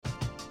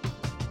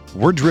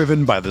We're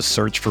driven by the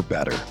search for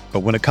better. But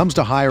when it comes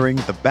to hiring,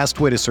 the best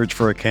way to search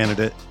for a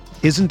candidate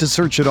isn't to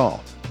search at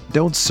all.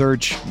 Don't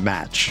search,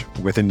 match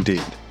with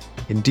Indeed.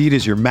 Indeed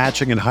is your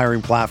matching and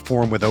hiring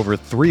platform with over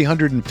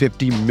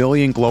 350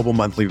 million global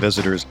monthly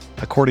visitors,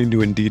 according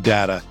to Indeed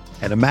data,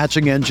 and a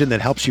matching engine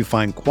that helps you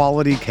find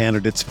quality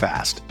candidates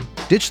fast.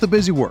 Ditch the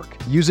busy work.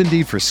 Use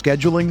Indeed for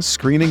scheduling,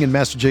 screening, and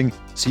messaging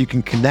so you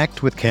can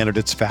connect with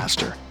candidates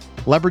faster.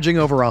 Leveraging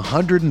over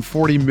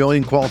 140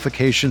 million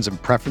qualifications and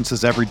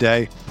preferences every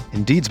day,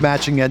 Indeed's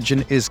matching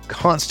engine is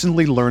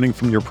constantly learning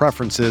from your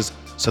preferences,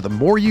 so the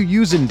more you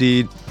use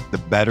Indeed, the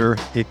better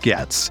it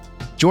gets.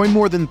 Join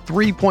more than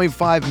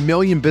 3.5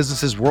 million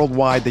businesses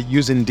worldwide that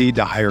use Indeed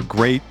to hire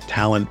great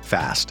talent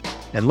fast.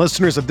 And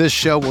listeners of this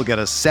show will get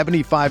a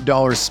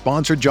 $75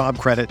 sponsored job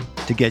credit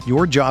to get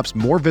your jobs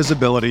more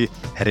visibility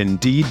at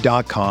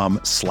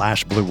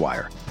Indeed.com/Blue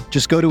Wire.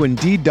 Just go to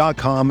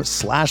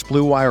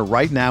Indeed.com/Blue Wire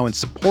right now and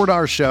support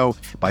our show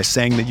by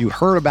saying that you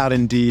heard about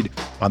Indeed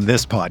on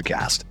this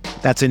podcast.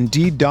 That's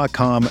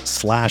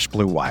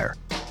Indeed.com/Blue Wire.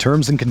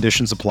 Terms and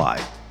conditions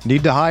apply.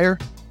 Need to hire?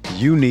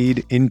 You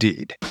need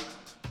Indeed.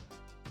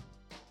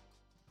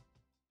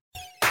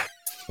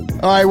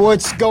 All right,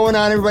 what's going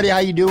on, everybody? How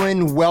you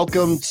doing?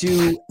 Welcome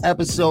to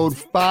episode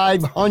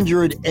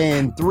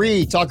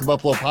 503, Talk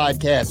Buffalo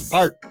podcast,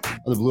 part of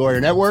the Blue Wire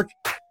Network.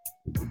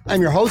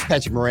 I'm your host,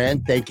 Patrick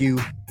Moran. Thank you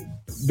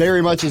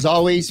very much, as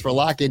always, for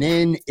locking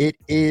in. It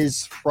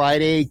is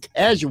Friday,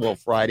 Casual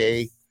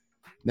Friday.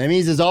 That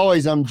means, as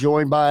always, I'm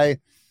joined by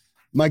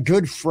my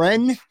good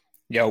friend,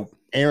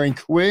 Aaron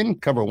Quinn,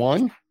 Cover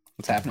One.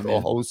 What's happening,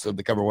 co-host of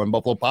the Cover One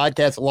Buffalo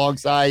podcast,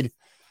 alongside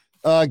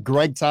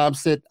Greg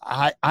Thompson.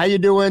 How you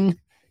doing?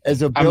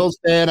 As a Bills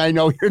fan, I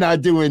know you're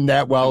not doing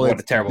that well. What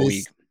a terrible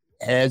week.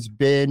 Has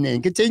been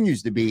and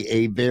continues to be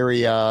a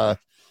very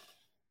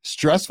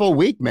stressful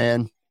week,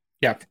 man.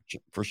 Yeah,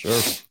 for sure.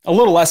 A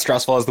little less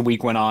stressful as the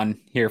week went on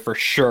here, for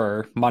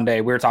sure. Monday,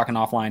 we were talking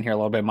offline here a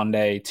little bit.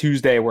 Monday,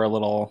 Tuesday, we're a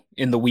little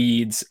in the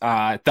weeds.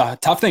 The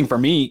tough thing for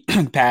me,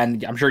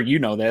 Pat, I'm sure you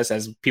know this,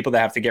 as people that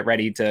have to get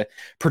ready to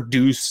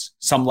produce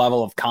some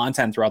level of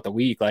content throughout the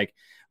week. Like,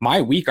 my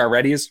week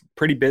already is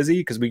pretty busy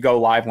because we go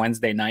live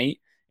Wednesday night.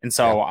 And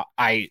so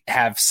I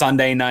have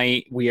Sunday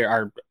night. We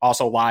are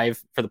also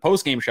live for the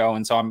post-game show.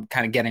 And so I'm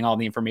kind of getting all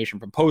the information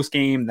from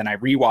post-game. Then I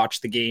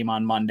rewatch the game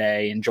on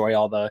Monday, enjoy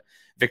all the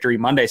Victory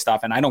Monday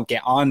stuff. And I don't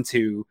get on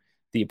to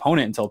the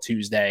opponent until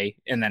Tuesday,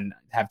 and then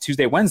have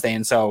Tuesday, Wednesday.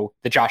 And so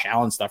the Josh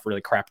Allen stuff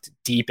really crept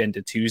deep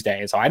into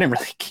Tuesday. So I didn't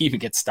really even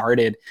get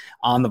started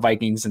on the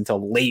Vikings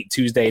until late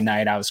Tuesday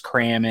night. I was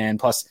cramming,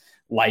 plus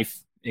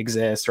life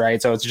exists,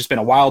 right? So it's just been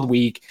a wild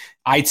week.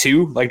 I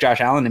too, like Josh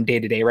Allen, am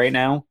day-to-day right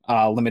now.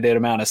 Limited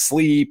amount of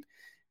sleep,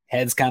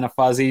 head's kind of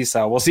fuzzy,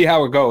 so we'll see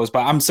how it goes.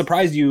 But I'm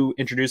surprised you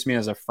introduced me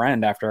as a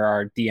friend after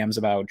our DMs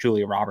about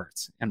Julia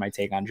Roberts and my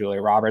take on Julia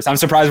Roberts. I'm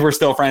surprised we're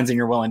still friends and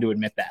you're willing to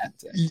admit that.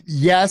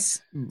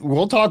 Yes,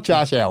 we'll talk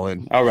Josh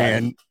Allen. All right.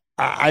 And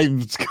I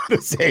was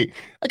gonna say,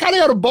 I kind of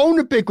got a bone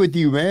to pick with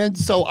you, man.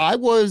 So I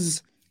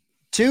was this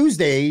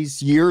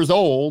Tuesday's years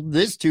old,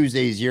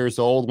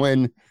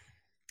 when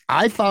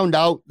I found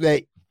out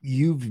that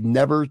you've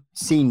never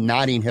seen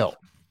Notting Hill.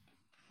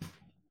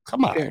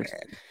 Come on,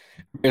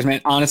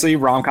 man. Honestly,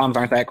 rom-coms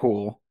aren't that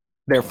cool.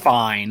 They're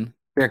fine.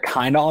 They're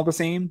kind of all the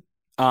same.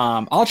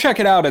 I'll check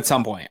it out at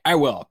some point. I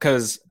will,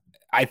 because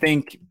I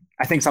think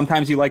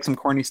sometimes you like some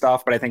corny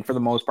stuff, but I think for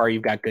the most part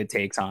you've got good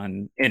takes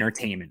on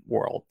entertainment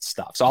world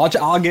stuff. So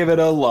I'll give it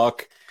a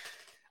look.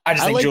 I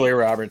think Julia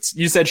Roberts,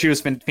 you said she was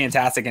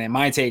fantastic, and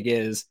my take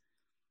is,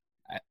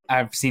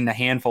 I've seen a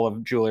handful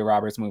of Julia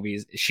Roberts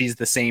movies. She's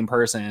the same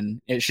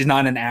person. She's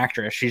not an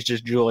actress. She's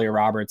just Julia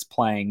Roberts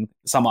playing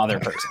some other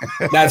person.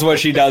 That's what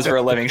she does for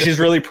a living. She's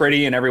really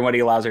pretty, and everybody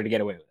allows her to get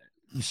away with it.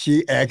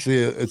 She actually,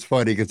 it's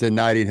funny because in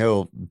Notting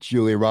Hill,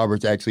 Julia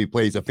Roberts actually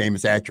plays a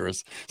famous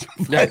actress.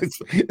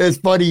 It's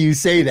funny you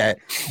say that.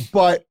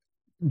 But,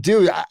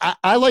 dude,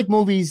 I like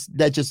movies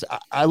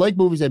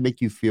that make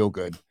you feel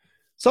good.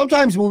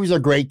 Sometimes movies are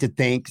great to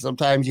think.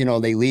 Sometimes,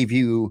 they leave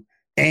you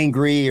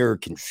angry or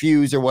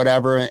confused or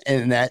whatever,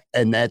 and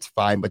that's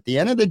fine. But at the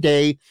end of the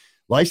day,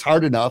 life's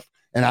hard enough,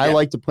 and I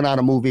like to put on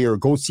a movie or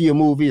go see a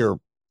movie or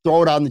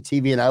throw it on the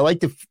TV, and I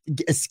like to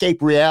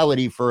escape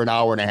reality for an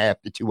hour and a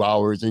half to 2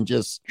 hours and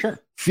just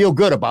feel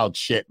good about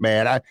shit,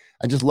 man. I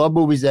just love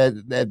movies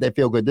that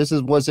feel good. This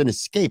was an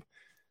escape.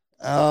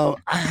 I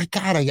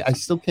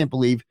still can't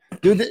believe,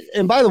 dude.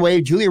 And by the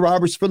way, Julia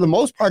Roberts, for the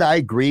most part, I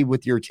agree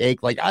with your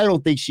take. Like, I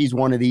don't think she's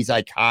one of these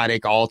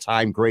iconic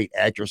all-time great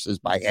actresses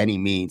by any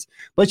means,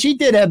 but she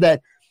did have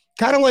that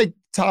kind of like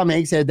Tom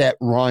Hanks had that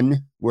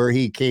run where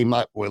he came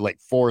up with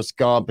like Forrest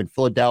Gump and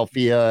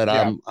Philadelphia,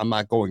 and I'm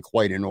not going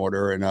quite in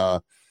order. And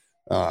I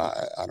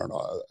don't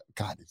know,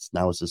 God, it's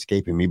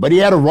escaping me, but he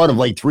had a run of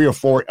like 3 or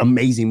 4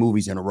 amazing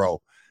movies in a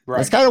row. Right.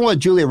 That's kind of what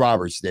Julia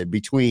Roberts did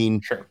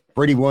between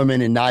Pretty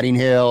Woman and Notting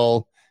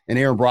Hill and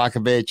Erin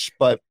Brockovich.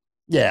 But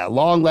yeah,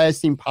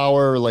 long-lasting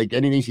power, like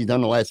anything she's done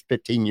in the last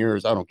 15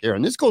 years, I don't care.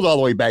 And this goes all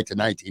the way back to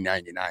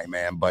 1999,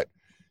 man. But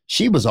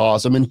she was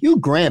awesome. And Hugh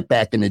Grant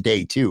back in the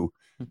day, too.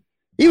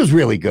 He was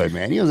really good,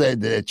 man. He was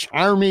a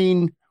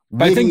charming,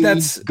 but I think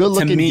that's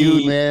good-looking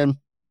dude, man.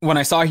 When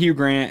I saw Hugh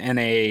Grant in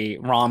a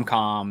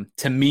rom-com,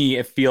 to me,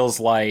 it feels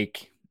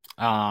like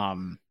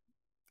every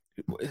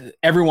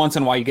once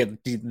in a while you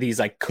get these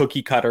like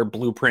cookie cutter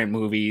blueprint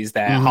movies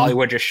that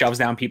Hollywood just shoves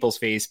down people's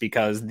face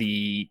because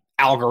the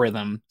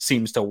algorithm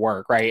seems to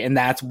work, right? And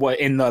that's what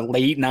in the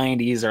late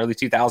 90s, early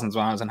 2000s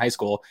when I was in high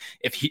school,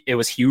 it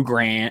was Hugh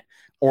Grant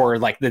or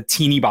like the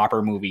teeny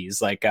bopper movies,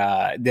 like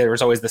there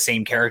was always the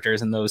same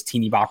characters in those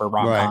teeny bopper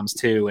rom-coms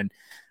too. And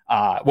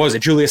what was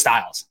it? Julia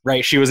Stiles,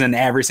 right? She was in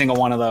every single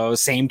one of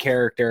those, same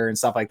character and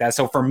stuff like that.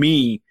 So for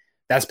me,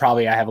 that's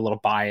probably, I have a little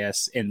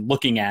bias in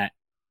looking at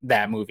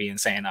that movie and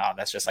saying, oh,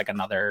 that's just like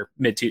another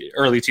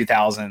early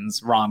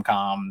 2000s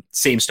rom-com,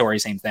 same story,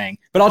 same thing.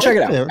 But I'll check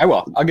it out. I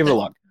will. I'll give it a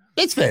look.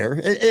 It's fair.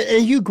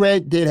 And Hugh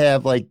Grant did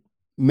have like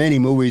many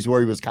movies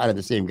where he was kind of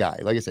the same guy.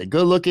 Like I said,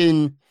 good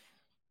looking,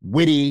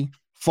 witty,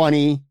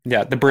 funny.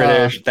 Yeah, the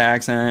British, the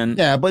accent.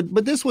 Yeah,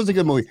 but this was a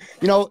good movie.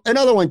 You know,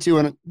 another one too,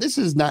 and this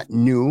is not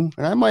new,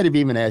 and I might have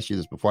even asked you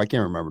this before. I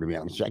can't remember, to be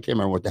honest. I can't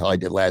remember what the hell I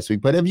did last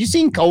week. But have you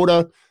seen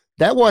Coda?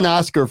 That won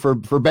Oscar for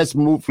best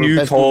movie.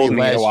 You told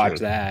me to watch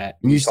that.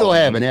 You still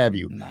haven't, have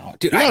you? No,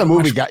 dude. You're not a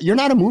movie guy. You're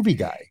not a movie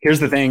guy. Here's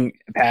the thing,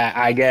 Pat.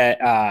 I get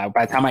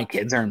by the time my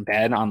kids are in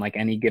bed on like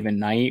any given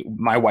night,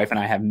 my wife and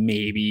I have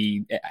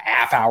maybe a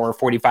half hour,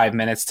 45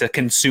 minutes to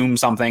consume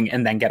something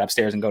and then get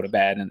upstairs and go to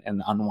bed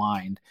and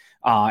unwind.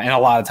 And a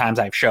lot of times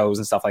I have shows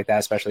and stuff like that,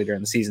 especially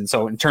during the season.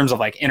 So in terms of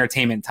like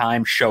entertainment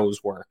time,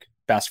 shows work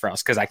best for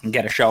us because I can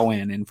get a show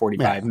in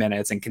 45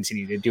 minutes and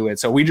continue to do it.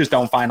 So we just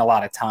don't find a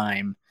lot of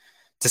time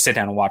to sit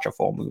down and watch a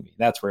full movie.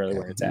 That's really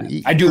where it's at.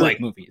 I do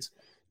like movies.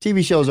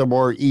 TV shows are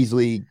more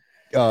easily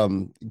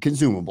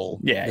consumable.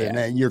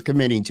 Yeah. You're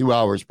committing 2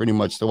 hours pretty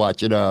much to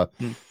watching a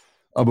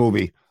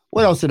movie.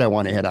 What else did I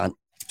want to hit on?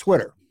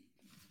 Twitter.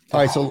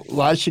 All right, so a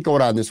lot of shit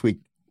going on this week.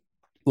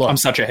 Look, I'm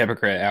such a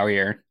hypocrite out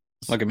here.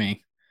 Look at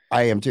me.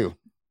 I am too.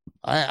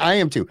 I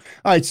am too.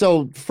 All right,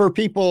 so for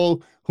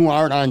people who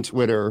aren't on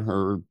Twitter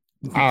or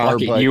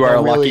you are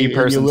a lucky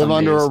person. You live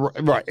under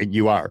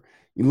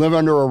you live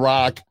under a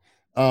rock.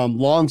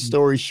 Long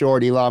story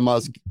short, Elon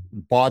Musk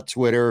bought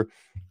Twitter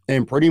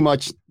and pretty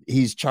much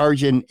he's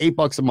charging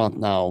 $8 a month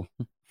now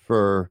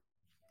for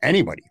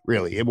anybody,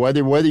 really.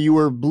 Whether you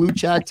were blue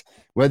checked,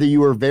 whether you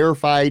were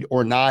verified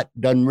or not,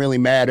 doesn't really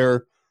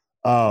matter.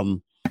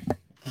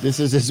 This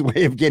is his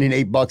way of getting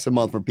 $8 a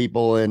month for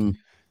people. And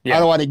I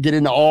don't want to get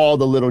into all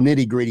the little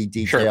nitty gritty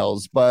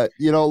details, but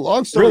you know,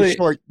 long story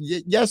short,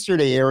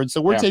 yesterday, Aaron,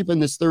 so we're taping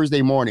this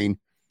Thursday morning.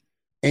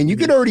 And you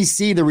can already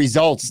see the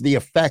results, the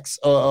effects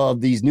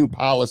of these new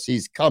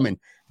policies coming.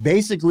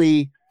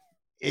 Basically,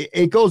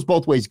 it goes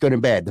both ways, good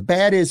and bad. The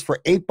bad is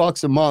for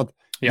 $8 a month,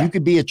 you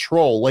could be a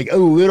troll, like a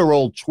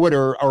literal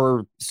Twitter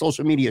or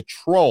social media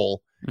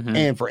troll.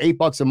 And for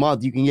 $8 a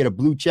month, you can get a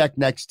blue check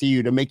next to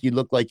you to make you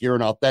look like you're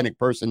an authentic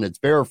person that's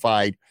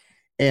verified.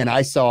 And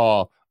I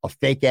saw a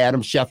fake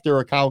Adam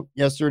Schefter account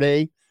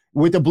yesterday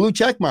with a blue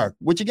check mark,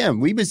 which again,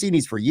 we've been seeing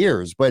these for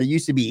years, but it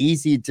used to be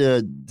easy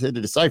to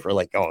decipher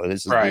like, oh,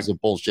 this is a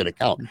bullshit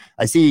account.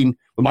 I seen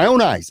with my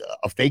own eyes,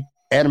 a fake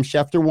Adam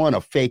Schefter one,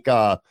 a fake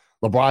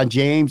LeBron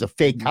James, a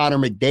fake Connor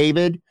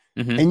McDavid.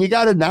 And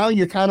you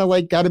you're kind of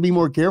like, got to be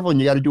more careful and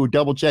you got to do a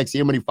double check, see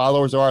how many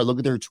followers are, look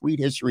at their tweet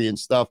history and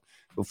stuff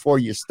before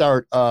you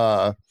start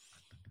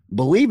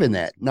believing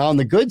that. Now on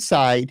the good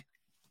side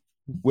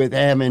with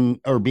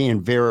having or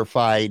being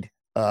verified,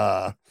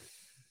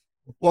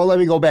 well, let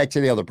me go back to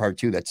the other part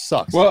too. That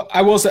sucks. Well,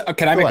 I will say,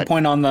 can I make a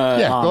point on the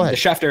the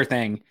Schefter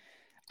thing?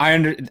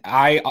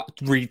 I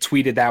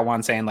retweeted that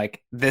one saying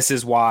like, this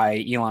is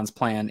why Elon's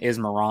plan is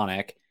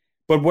moronic.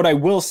 But what I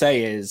will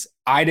say is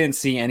I didn't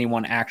see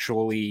anyone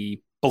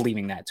actually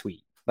believing that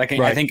tweet. Like,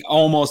 I think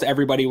almost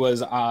everybody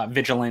was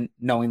vigilant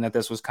knowing that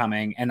this was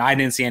coming. And I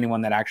didn't see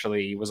anyone that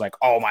actually was like,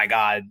 oh my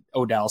God,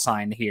 Odell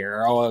signed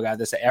here. Or, oh God,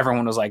 this.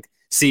 Everyone was like,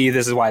 see,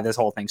 this is why this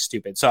whole thing's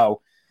stupid.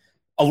 So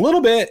a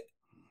little bit,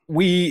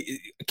 we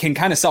can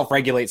kind of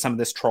self-regulate some of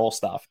this troll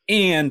stuff.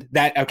 And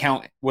that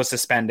account was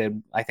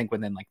suspended, I think,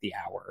 within like the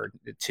hour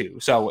or two.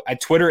 So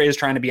Twitter is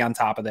trying to be on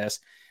top of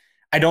this.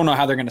 I don't know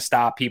how they're going to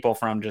stop people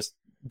from just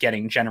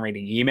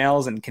generating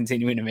emails and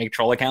continuing to make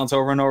troll accounts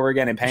over and over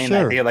again and paying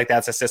that. I feel like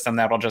that's a system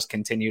that'll just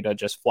continue to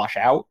just flush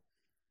out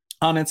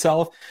on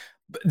itself.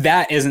 But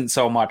that isn't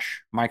so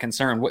much my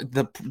concern.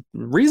 The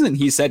reason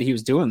he said he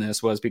was doing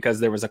this was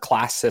because there was a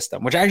class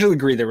system, which I actually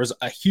agree. There was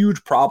a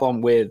huge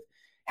problem with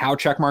how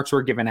check marks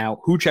were given out,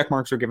 who check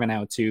marks were given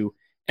out to,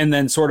 and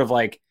then sort of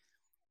like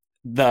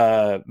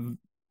the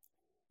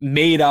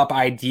made up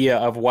idea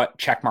of what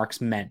check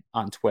marks meant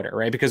on Twitter,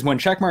 right? Because when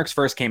check marks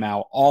first came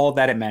out, all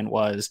that it meant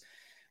was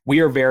we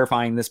are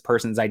verifying this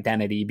person's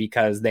identity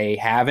because they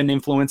have an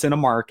influence in a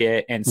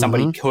market and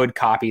somebody could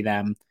copy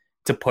them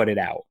to put it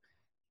out.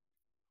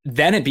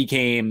 Then it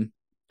became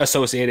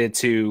associated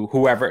to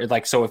whoever,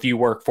 like, so if you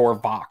work for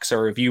Vox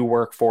or if you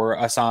work for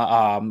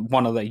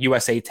one of the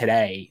USA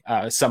Today,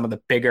 some of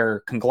the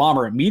bigger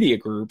conglomerate media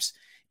groups,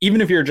 even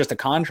if you're just a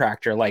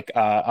contractor, like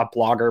a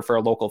blogger for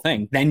a local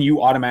thing, then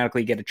you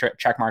automatically get a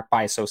check mark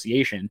by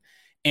association.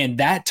 And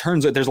that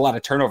there's a lot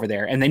of turnover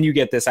there. And then you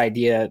get this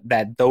idea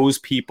that those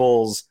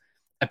people's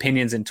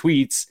opinions and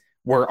tweets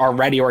were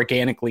already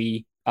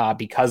organically,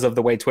 because of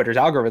the way Twitter's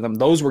algorithm,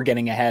 those were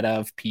getting ahead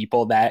of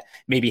people that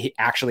maybe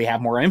actually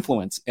have more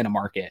influence in a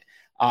market.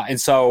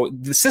 And so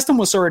the system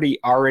was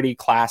already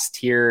class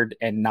tiered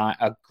and not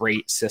a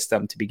great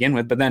system to begin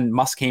with. But then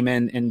Musk came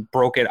in and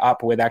broke it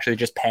up with actually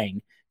just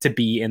paying to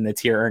be in the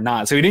tier or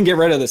not. So he didn't get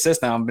rid of the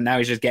system, but now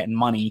he's just getting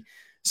money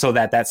so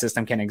that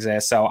system can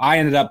exist. So I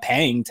ended up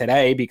paying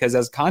today because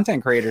as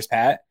content creators,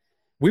 Pat,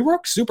 we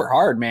work super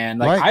hard, man.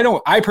 Like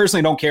right. I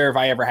personally don't care if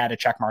I ever had a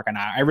check mark or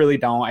not. I really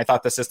don't. I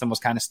thought the system was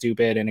kind of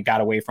stupid and it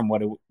got away from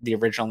the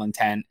original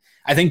intent.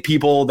 I think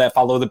people that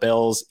follow the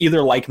bills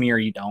either like me or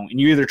you don't, and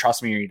you either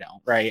trust me or you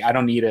don't, right? I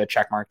don't need a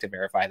check mark to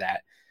verify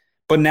that.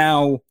 But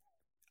now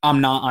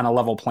I'm not on a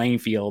level playing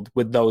field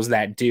with those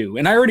that do.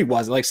 And I already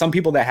was. Like some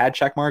people that had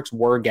check marks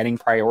were getting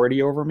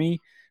priority over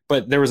me,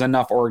 but there was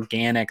enough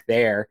organic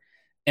there.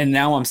 And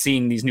now I'm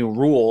seeing these new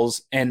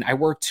rules and I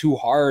work too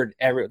hard.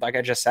 Like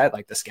I just said,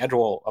 like the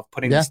schedule of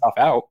putting this stuff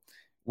out,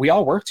 we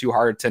all work too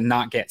hard to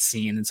not get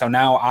seen. And so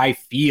now I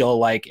feel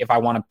like if I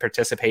want to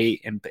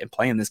participate and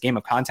play in this game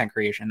of content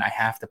creation, I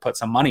have to put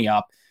some money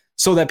up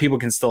so that people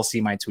can still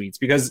see my tweets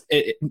because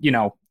it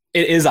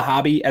is a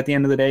hobby at the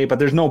end of the day, but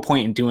there's no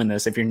point in doing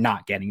this if you're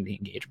not getting the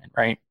engagement,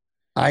 right?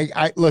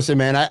 I listen,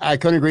 man, I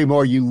couldn't agree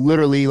more. You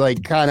literally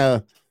like kind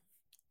of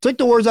took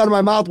the words out of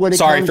my mouth when it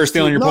Sorry for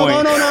stealing your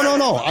point.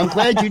 No. I'm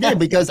glad you did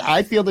because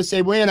I feel the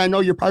same way. And I know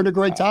your partner,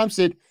 Greg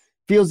Thompson,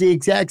 feels the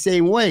exact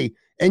same way.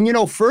 And,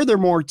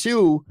 furthermore,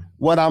 too,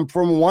 what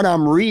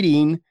I'm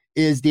reading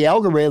is the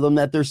algorithm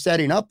that they're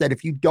setting up that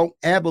if you don't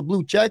have a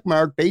blue check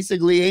mark,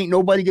 basically ain't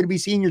nobody going to be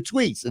seeing your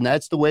tweets. And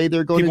that's the way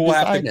they're going to decide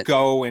People have to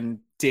go and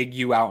dig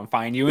you out and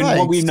find you. And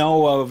what we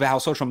know of how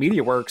social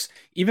media works,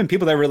 even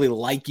people that really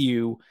like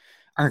you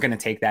aren't going to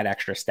take that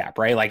extra step,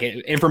 right? Like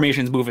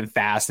information's moving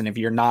fast. And if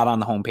you're not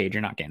on the homepage,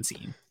 you're not getting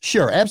seen.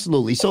 Sure.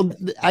 Absolutely. So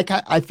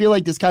I feel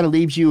like this kind of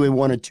leaves you in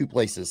one of two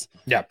places.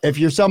 Yeah. If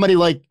you're somebody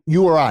like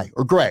you or I,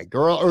 or Greg,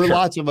 or sure.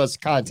 Lots of us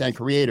content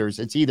creators,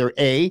 it's either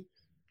A,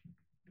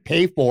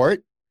 pay for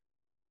it,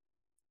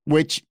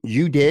 which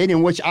you did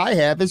and which I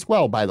have as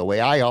well, by the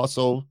way. I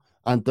also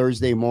on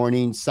Thursday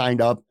morning signed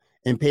up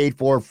and paid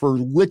for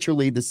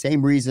literally the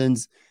same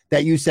reasons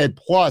that you said.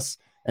 Plus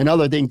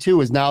another thing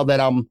too, is now that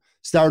I'm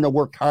starting to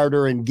work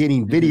harder and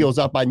getting videos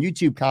up on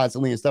YouTube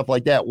constantly and stuff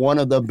like that. One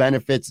of the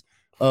benefits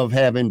of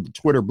having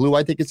Twitter Blue,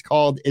 I think it's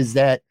called, is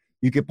that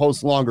you can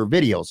post longer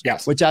videos,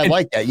 which I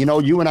like that.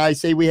 You and I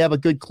say we have a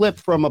good clip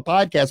from a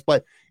podcast,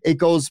 but it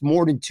goes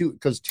more than 2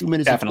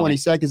 minutes and 20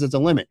 seconds is a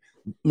limit.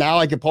 Now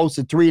I can post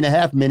a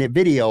 3.5 minute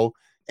video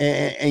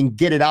and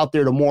get it out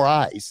there to more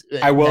eyes.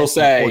 I will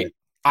say important.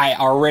 I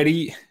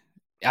already,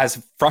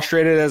 as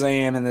frustrated as I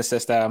am in the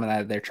system and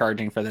that they're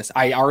charging for this,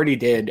 I already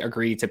did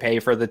agree to pay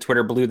for the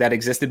Twitter Blue that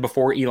existed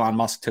before Elon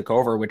Musk took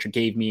over, which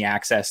gave me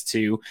access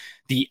to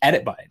the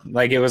edit button.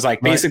 Like it was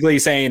like basically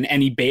saying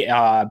any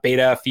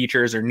beta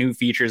features or new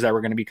features that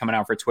were going to be coming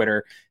out for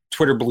Twitter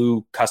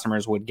Blue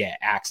customers would get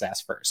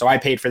access first. So I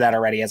paid for that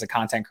already as a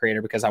content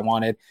creator because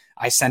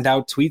I send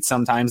out tweets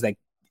sometimes that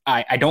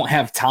I don't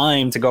have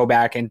time to go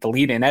back and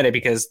delete and edit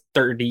because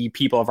 30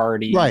 people have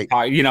already done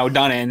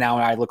it. And now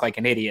I look like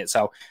an idiot.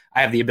 So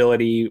I have the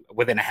ability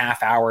within a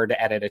half hour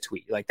to edit a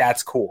tweet. Like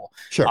that's cool.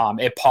 Sure.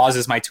 It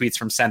pauses my tweets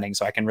from sending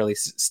so I can really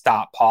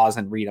stop, pause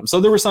and read them. So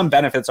there were some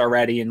benefits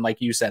already. And like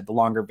you said, the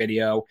longer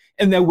video,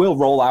 and they will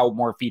roll out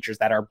more features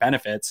that are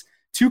benefits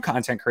to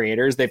content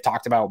creators. They've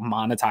talked about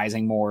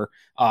monetizing more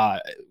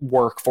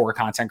work for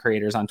content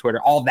creators on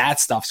Twitter. All that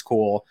stuff's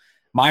cool.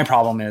 My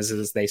problem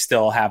is they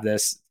still have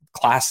this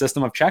class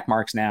system of check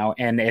marks now,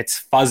 and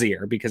it's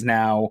fuzzier because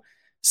now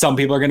some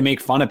people are going to make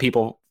fun of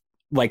people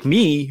like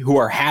me who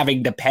are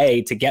having to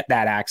pay to get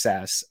that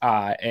access,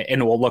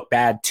 and it will look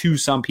bad to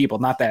some people.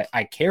 Not that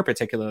I care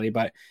particularly,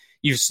 but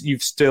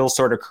you've still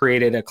sort of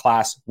created a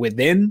class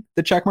within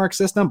the checkmark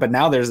system, but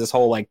now there's this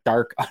whole like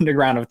dark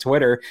underground of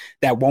Twitter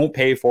that won't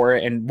pay for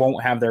it and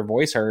won't have their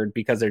voice heard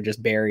because they're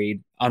just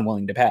buried,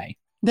 unwilling to pay.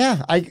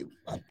 Yeah,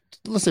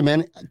 listen,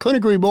 man, I couldn't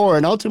agree more.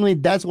 And ultimately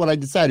that's what I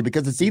decided,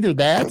 because it's either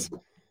that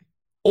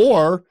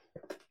or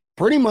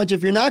pretty much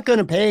if you're not going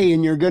to pay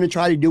and you're going to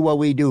try to do what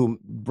we do,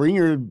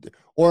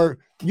 or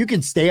you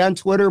can stay on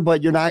Twitter, but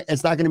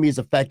it's not going to be as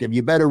effective.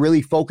 You better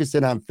really focus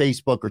it on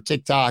Facebook or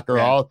TikTok or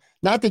all.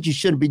 Not that you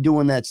shouldn't be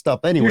doing that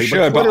stuff anyway. You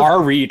should, but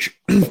our reach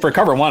for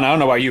Cover One, I don't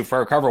know about you,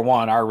 for Cover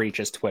One, our reach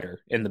is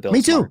Twitter in the Bills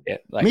Me too.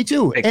 market. Like, me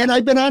too. And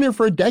I've been on here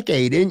for a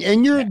decade,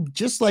 and you're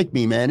just like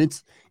me, man.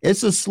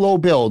 It's a slow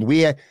build.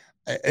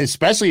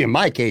 Especially in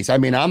my case, I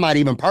mean, I'm not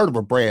even part of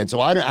a brand, so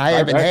I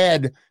haven't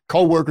had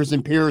coworkers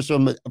and peers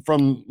from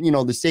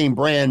the same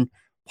brand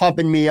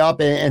pumping me up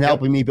and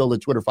helping me build a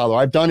Twitter follower.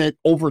 I've done it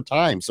over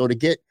time. So to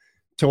get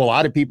to a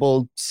lot of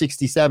people,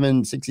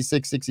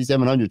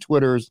 6,700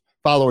 Twitters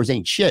followers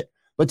ain't shit.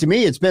 But to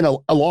me, it's been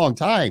a long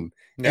time.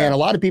 Yeah. And a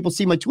lot of people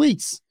see my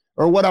tweets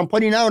or what I'm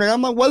putting out. And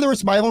I'm like, whether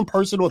it's my own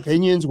personal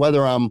opinions,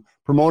 whether I'm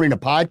promoting a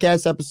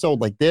podcast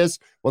episode like this,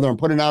 whether I'm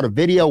putting out a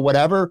video,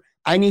 whatever,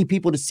 I need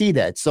people to see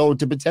that. So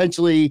to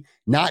potentially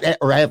not,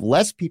 or have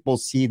less people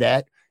see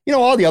that, you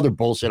know, all the other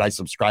bullshit I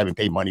subscribe and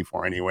pay money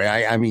for anyway.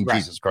 I mean, right.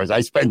 Jesus Christ,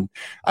 I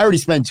already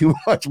spend too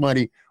much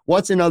money.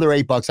 What's another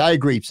 $8? I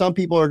agree. Some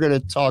people are going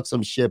to talk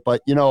some shit,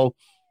 but you know,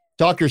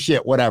 talk your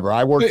shit, whatever.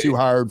 I work too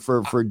hard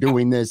for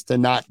doing this to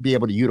not be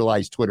able to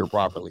utilize Twitter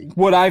properly.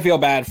 What I feel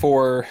bad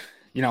for,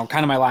 you know,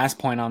 kind of my last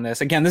point on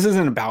this, again, this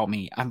isn't about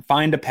me. I'm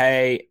fine to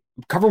pay.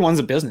 Cover One's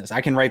a business. I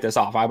can write this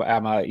off.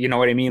 I'm a, you know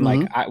what I mean?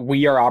 Mm-hmm. Like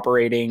we are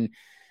operating,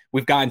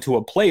 we've gotten to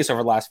a place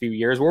over the last few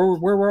years where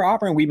we're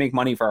operating, we make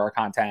money for our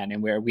content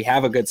and where we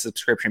have a good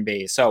subscription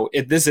base. So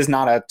this is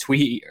not a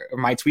tweet.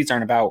 My tweets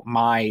aren't about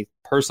my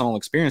personal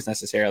experience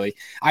necessarily.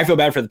 I feel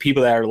bad for the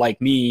people that are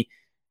like me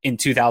in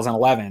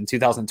 2011,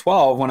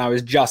 2012, when I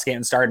was just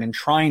getting started and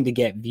trying to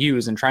get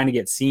views and trying to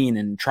get seen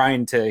and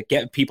trying to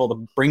get people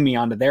to bring me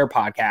onto their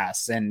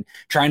podcasts and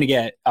trying to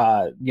get,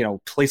 you know,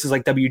 places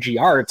like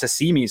WGR to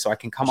see me so I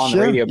can come on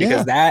the radio,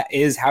 because that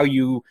is how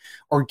you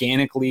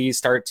organically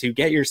start to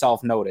get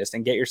yourself noticed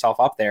and get yourself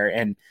up there.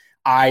 And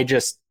I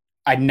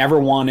never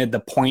wanted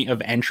the point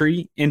of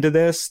entry into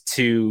this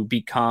to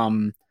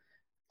become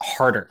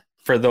harder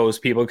for those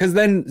people, because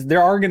then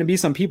there are going to be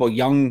some people,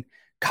 young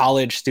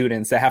college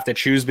students, that have to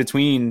choose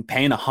between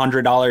paying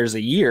 $100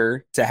 a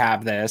year to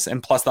have this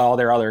and plus all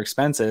their other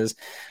expenses,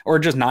 or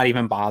just not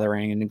even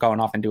bothering and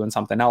going off and doing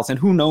something else. And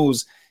who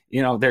knows,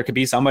 you know, there could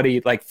be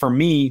somebody like, for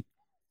me,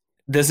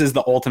 this is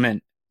the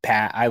ultimate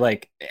pat. I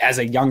like, as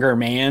a younger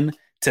man,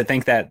 to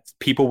think that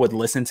people would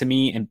listen to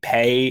me and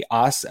pay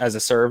us as a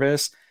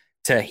service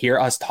to hear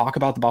us talk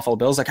about the Buffalo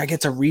Bills. Like, I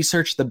get to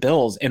research the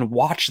Bills and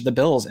watch the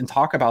Bills and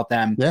talk about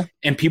them,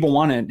 and people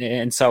want it.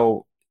 And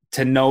so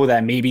to know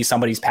that maybe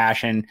somebody's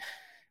passion,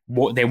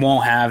 they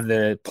won't have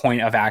the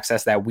point of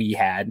access that we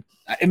had.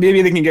 And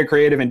maybe they can get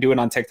creative and do it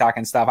on TikTok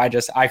and stuff.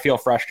 I feel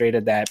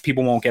frustrated that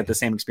people won't get the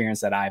same experience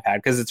that I've had,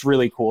 because it's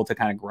really cool to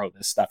kind of grow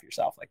this stuff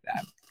yourself like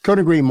that.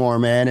 Couldn't agree more,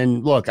 man.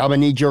 And look, I'm a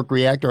knee-jerk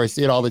reactor. I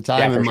see it all the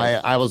time. And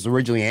I was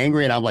originally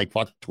angry, and I'm like,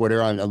 fuck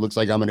Twitter. It looks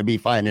like I'm going to be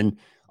finding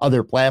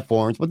other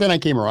platforms. But then I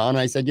came around and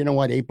I said, you know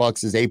what?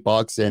 $8 is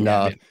 $8.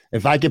 And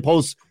if I could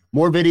post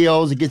more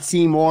videos and get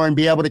seen more and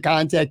be able to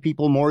contact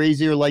people more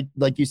easier, like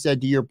you said,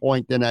 to your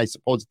point, then I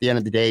suppose at the end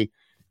of the day,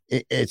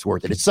 it's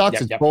worth it. It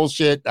sucks. It's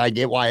bullshit. I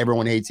get why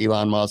everyone hates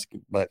Elon Musk,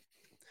 but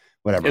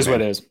whatever. It is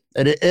what it is.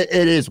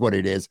 It is what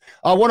it is.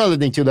 One other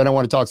thing too, that I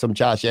want to talk some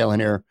Josh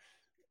Allen here,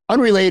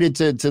 unrelated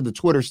to the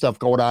Twitter stuff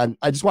going on.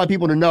 I just want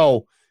people to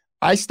know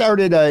I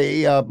started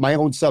my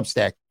own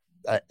Substack.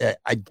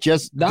 I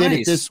just did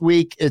it this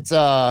week. It's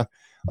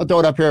I'll throw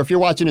it up here. If you're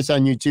watching this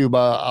on YouTube,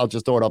 I'll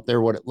just throw it up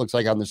there, what it looks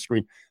like on the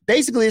screen.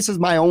 Basically, this is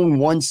my own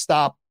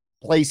one-stop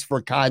place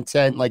for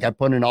content. Like, I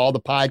put in all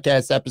the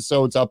podcast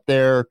episodes up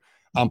there.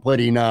 I'm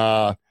putting,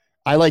 I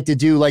like to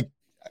do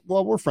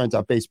we're friends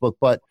on Facebook,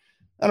 but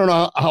I don't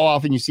know how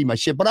often you see my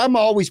shit, but I'm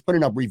always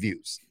putting up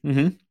reviews.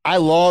 Mm-hmm. I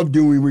love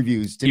doing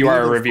reviews. You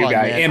are a review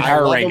guy. And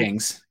power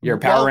rankings. You're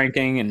power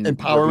ranking and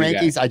power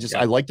rankings. Guy.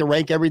 I like to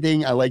rank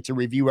everything. I like to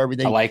review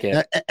everything. I like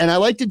it. And I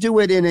like to do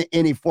it in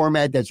a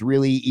format that's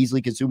really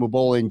easily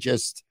consumable and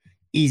just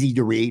easy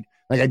to read.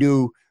 Like, I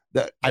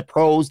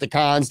pros, the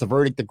cons, the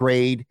verdict, the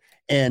grade,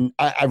 and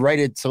I write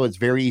it so it's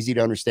very easy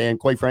to understand,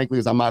 quite frankly,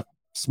 because I'm not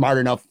smart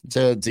enough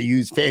to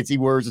use fancy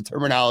words and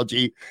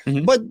terminology.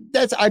 Mm-hmm. But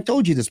I've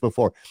told you this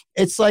before.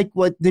 It's like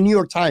what the New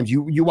York Times,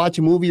 you watch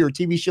a movie or a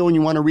TV show and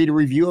you want to read a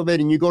review of it,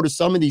 and you go to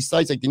some of these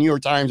sites like the New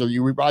York Times, or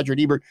you read Roger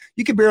Ebert,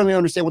 you can barely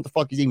understand what the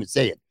fuck he's even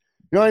saying. You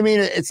know what I mean?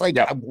 It's like,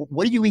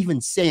 what are you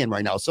even saying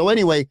right now? So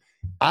anyway,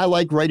 I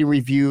like writing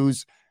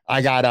reviews.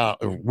 I got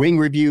wing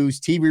reviews,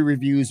 TV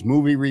reviews,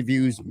 movie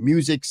reviews,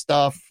 music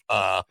stuff.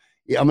 I'm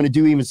going to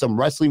do even some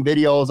wrestling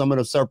videos. I'm going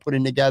to start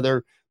putting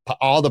together.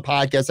 All the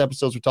podcast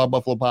episodes for Talk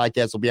Buffalo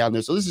Podcast will be on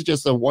there. So this is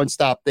just a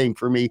one-stop thing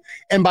for me.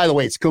 And by the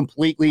way, it's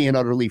completely and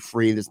utterly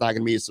free. There's not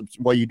going to be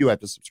well, you do have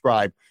to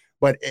subscribe,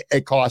 but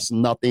it costs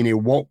nothing. It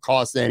won't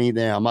cost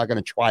anything. I'm not going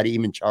to try to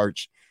even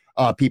charge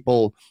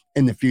people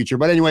in the future.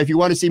 But anyway, if you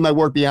want to see my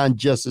work beyond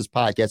just this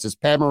podcast, it's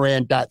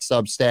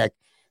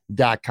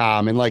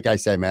patmoran.substack.com. And like I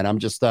said, man, I'm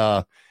just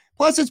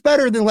plus it's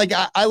better than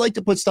I like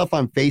to put stuff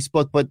on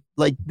Facebook, but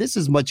this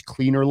is much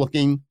cleaner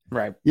looking.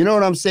 Right. You know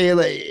what I'm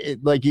saying?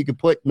 Like you could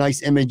put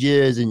nice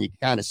images and you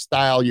kind of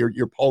style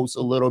your posts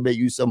a little bit,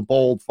 use some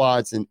bold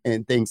fonts and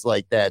things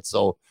like that.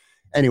 So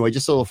anyway,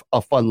 just a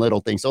fun little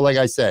thing. So like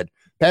I said,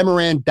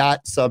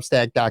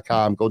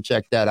 patmoran.substack.com. Go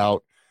check that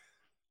out.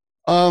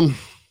 All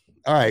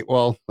right.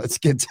 Well, let's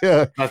do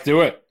it.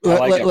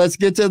 Let's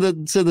get to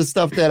the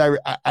stuff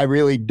that I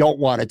really don't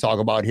want to talk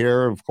about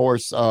here. Of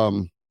course.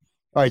 All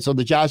right. So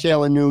the Josh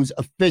Allen news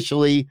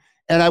officially.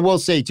 And I will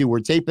say, too, we're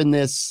taping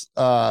this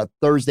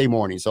Thursday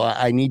morning, so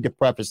I need to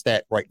preface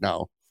that right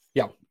now.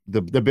 Yeah.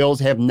 The Bills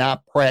have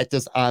not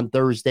practiced on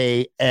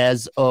Thursday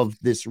as of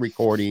this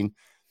recording,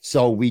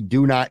 so we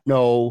do not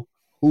know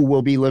who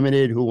will be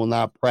limited, who will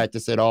not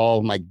practice at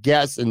all. My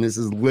guess, and this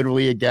is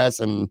literally a guess,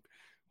 and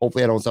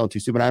hopefully I don't sound too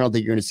stupid. I don't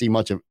think you're going to see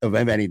much of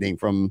anything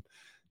from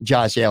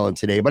Josh Allen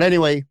today. But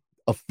anyway,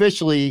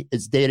 officially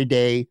it's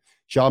day-to-day.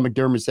 Sean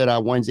McDermott said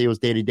on Wednesday it was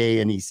day-to-day,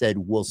 and he said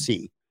we'll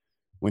see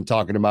when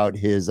talking about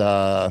his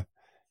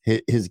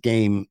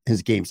game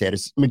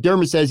status.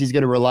 McDermott says he's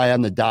going to rely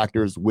on the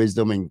doctor's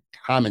wisdom and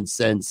common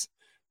sense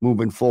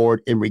moving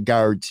forward in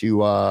regard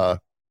to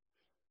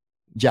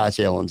Josh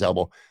Allen's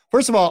elbow.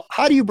 First of all,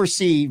 how do you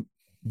perceive,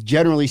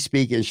 generally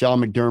speaking,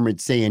 Sean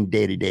McDermott saying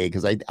day-to-day?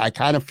 Because I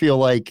kind of feel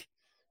like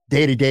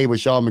day-to-day with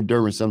Sean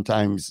McDermott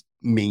sometimes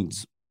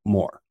means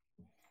more.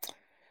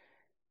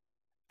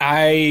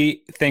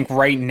 I think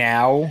right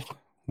now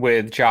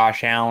with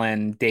Josh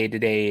Allen,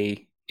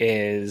 day-to-day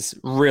is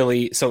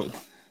really, so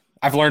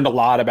I've learned a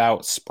lot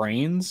about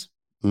sprains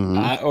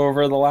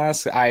over the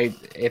last,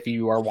 if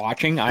you are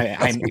watching,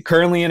 I'm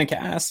currently in a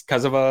cast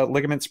because of a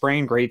ligament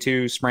sprain, grade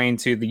 2 sprain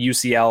to the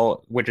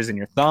UCL, which is in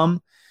your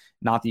thumb,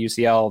 not the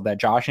UCL that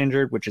Josh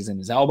injured, which is in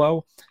his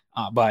elbow.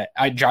 But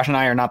Josh and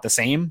I are not the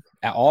same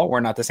at all. We're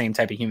not the same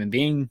type of human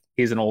being.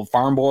 He's an old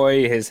farm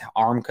boy. His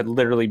arm could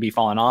literally be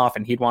falling off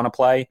and he'd want to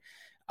play.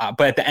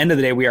 But at the end of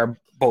the day, we are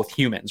both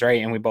humans,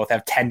 right? And we both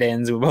have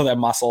tendons, we both have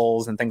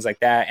muscles and things like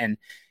that. And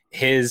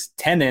his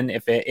tendon,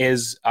 if it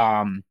is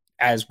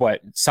as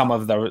what some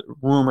of the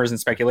rumors and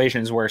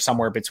speculations were,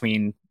 somewhere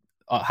between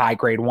a high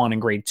grade 1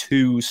 and grade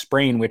 2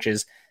 sprain, which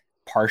is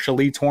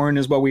partially torn,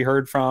 is what we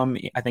heard from,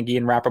 I think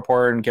Ian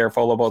Rappaport and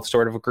Garofolo both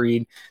sort of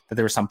agreed that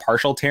there was some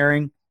partial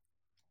tearing.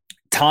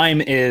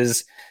 Time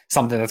is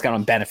something that's going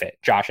to benefit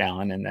Josh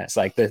Allen in this.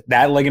 Like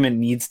that ligament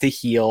needs to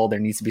heal. There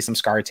needs to be some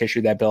scar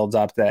tissue that builds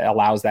up that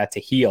allows that to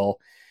heal.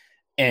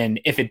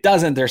 And if it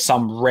doesn't, there's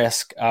some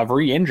risk of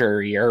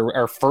re-injury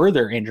or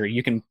further injury.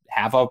 You can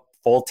have a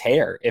full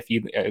tear if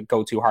you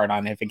go too hard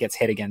on it, if it gets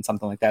hit again,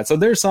 something like that. So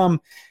there's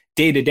some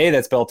day-to-day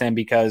that's built in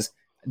because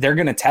they're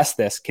going to test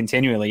this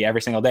continually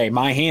every single day.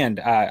 My hand,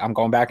 I'm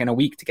going back in a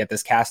week to get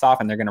this cast off,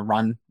 and they're going to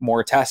run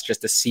more tests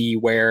just to see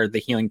where the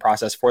healing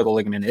process for the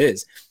ligament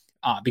is.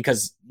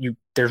 Because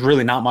there's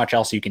really not much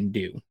else you can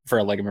do for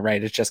a ligament,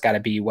 right? It's just got to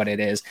be what it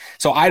is.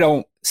 So I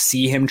don't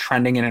see him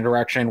trending in a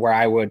direction where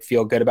I would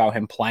feel good about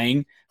him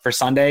playing for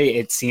Sunday.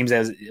 It seems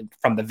as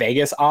from the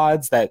Vegas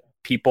odds that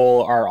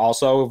people are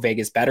also,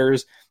 Vegas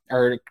bettors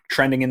are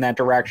trending in that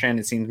direction.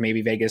 It seems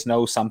maybe Vegas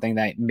knows something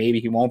that maybe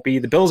he won't be.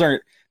 The Bills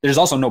aren't, there's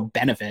also no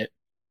benefit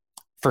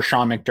for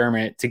Sean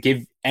McDermott to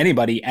give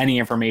anybody any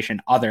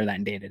information other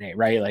than day-to-day,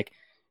 right? Like,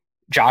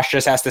 Josh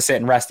just has to sit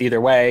and rest either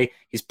way.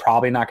 He's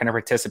probably not going to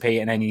participate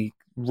in any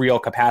real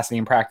capacity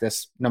in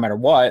practice, no matter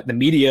what. The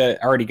media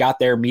already got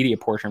their media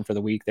portion for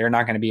the week. They're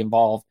not going to be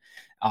involved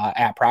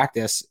at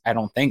practice, I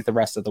don't think, the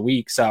rest of the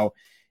week. So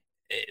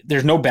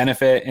there's no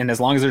benefit. And as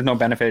long as there's no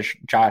benefit,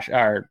 Josh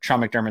or Sean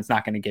McDermott's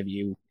not going to give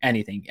you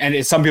anything.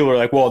 And some people are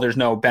like, well, there's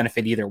no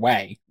benefit either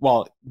way.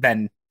 Well,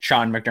 then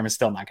Sean McDermott's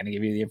still not going to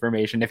give you the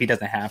information if he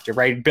doesn't have to,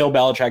 right? Bill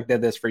Belichick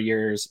did this for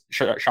years.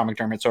 Sean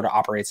McDermott sort of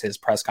operates his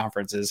press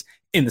conferences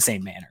in the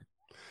same manner.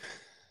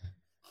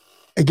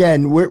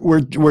 Again,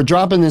 we're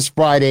dropping this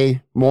Friday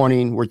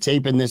morning. We're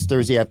taping this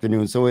Thursday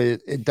afternoon, so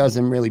it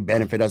doesn't really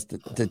benefit us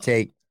to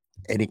take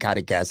any kind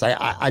of guess.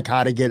 I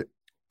kind of get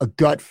a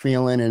gut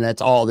feeling, and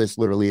that's all this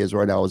literally is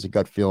right now, is a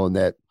gut feeling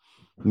that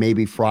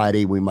maybe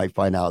Friday we might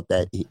find out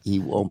that he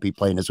won't be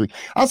playing this week.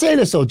 I'll say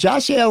this, though.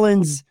 Josh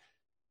Allen's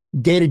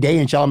day-to-day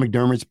in Sean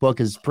McDermott's book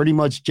is pretty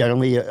much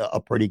generally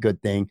a pretty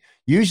good thing.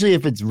 Usually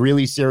if it's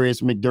really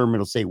serious, McDermott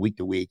will say week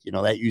to week. You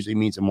know, that usually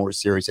means a more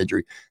serious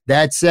injury.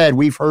 That said,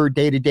 we've heard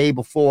day-to-day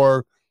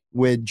before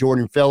with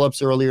Jordan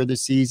Phillips earlier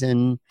this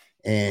season,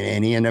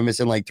 and he ended up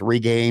missing like 3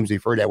 games.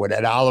 We've heard that with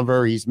Ed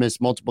Oliver. He's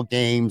missed multiple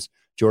games.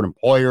 Jordan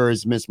Poyer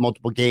has missed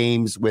multiple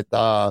games with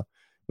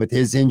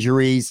his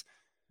injuries.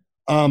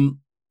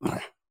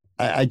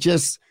 I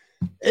just,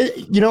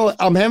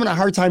 I'm having a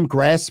hard time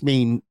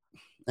grasping.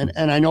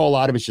 And I know a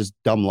lot of it's just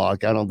dumb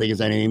luck. I don't think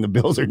it's anything the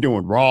Bills are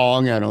doing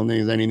wrong. I don't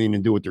think it's anything to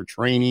do with their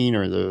training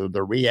or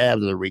the rehab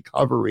or the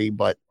recovery.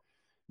 But,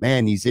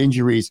 man, these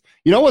injuries.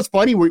 You know what's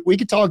funny? We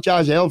could talk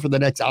Josh Allen for the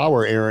next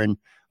hour, Aaron.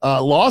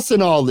 Lost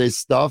in all this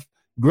stuff.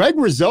 Greg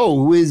Rousseau,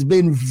 who has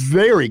been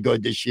very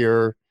good this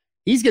year,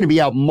 he's going to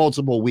be out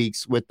multiple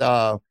weeks with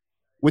the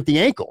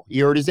ankle. He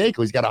hurt his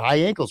ankle. He's got a high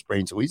ankle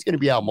sprain, so he's going to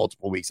be out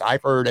multiple weeks.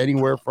 I've heard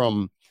anywhere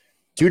from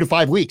 2 to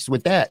 5 weeks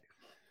with that.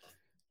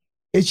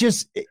 It's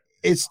just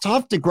it's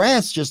tough to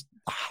grasp just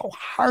how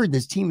hard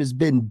this team has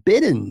been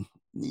bitten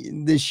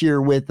this year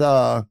with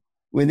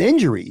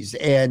injuries.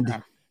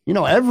 And,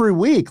 every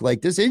week,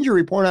 like this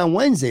injury report on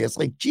Wednesday, it's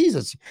like,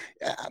 Jesus,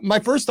 my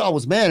first thought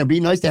was, man, it'd be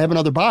nice to have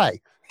another bye.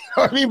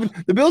 I mean,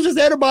 the Bills just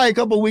had a bye a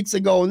couple of weeks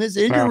ago, and this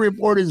injury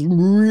report is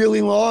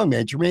really long,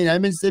 man. Jermaine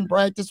Edmonds didn't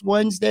practice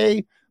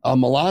Wednesday.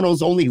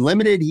 Milano's only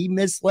limited. He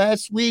missed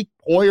last week.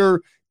 Poyer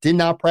did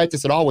not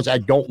practice at all, which I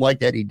don't like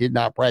that he did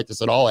not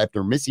practice at all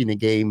after missing a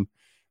game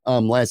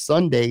last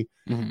Sunday.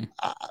 Mm-hmm.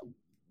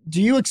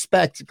 Do you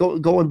expect,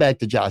 going back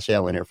to Josh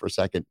Allen here for a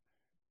second,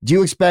 do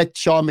you expect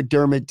Sean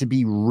McDermott to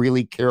be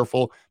really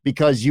careful?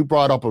 Because you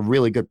brought up a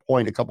really good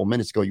point a couple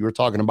minutes ago. You were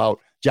talking about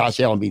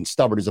Josh Allen being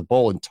stubborn as a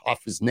bull and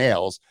tough as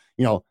nails.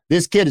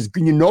 this kid is,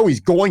 he's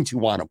going to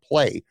want to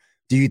play.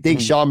 Do you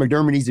think Sean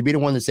McDermott needs to be the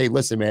one to say,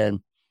 listen,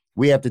 man,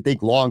 we have to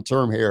think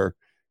long-term here.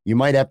 You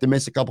might have to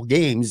miss a couple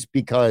games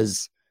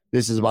because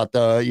this is about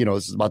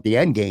the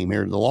end game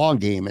here, the long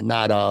game, and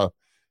not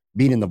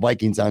beating the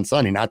Vikings on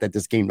Sunday. Not that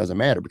this game doesn't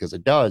matter, because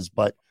it does,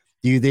 but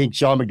do you think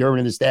Sean McDermott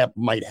and the staff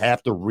might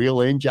have to reel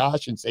in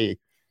Josh and say,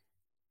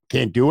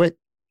 can't do it?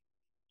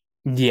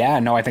 Yeah,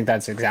 no, I think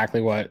that's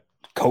exactly what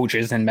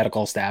coaches and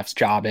medical staff's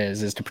job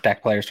is to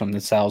protect players from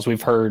themselves.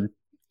 We've heard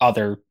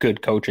other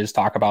good coaches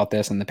talk about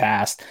this in the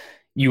past.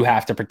 You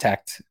have to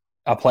protect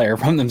a player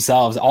from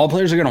themselves. All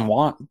players are going to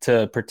want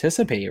to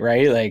participate,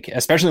 right? Like,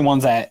 especially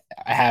ones that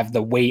have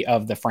the weight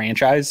of the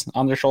franchise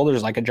on their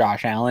shoulders, like a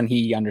Josh Allen.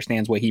 He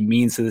understands what he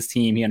means to this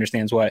team. He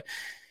understands what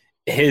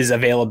his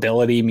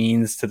availability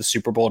means to the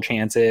Super Bowl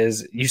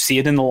chances. You see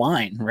it in the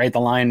line, right? The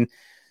line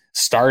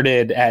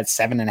started at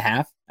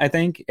 7.5, I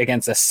think,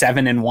 against a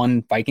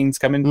 7-1 Vikings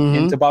coming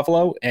into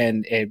Buffalo,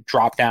 and it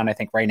dropped down. I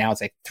think right now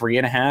it's like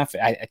 3.5.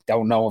 I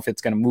don't know if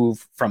it's going to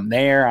move from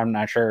there. I'm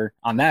not sure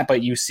on that,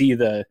 but you see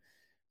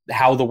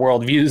how the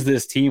world views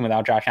this team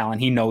without Josh Allen.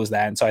 He knows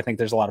that, and so I think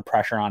there's a lot of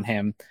pressure on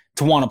him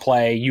to want to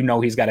play.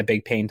 He's got a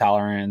big pain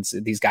tolerance.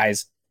 These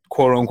guys,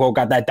 quote unquote,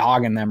 got that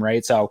dog in them,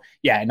 right? So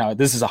yeah, no,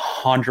 this is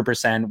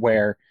 100%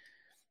 where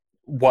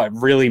what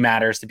really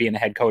matters to being a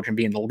head coach and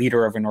being the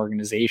leader of an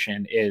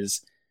organization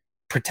is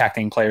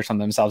protecting players from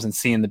themselves and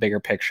seeing the bigger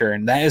picture.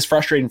 And that is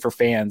frustrating for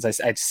fans.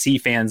 I see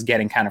fans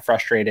getting kind of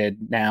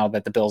frustrated now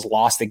that the Bills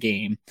lost a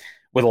game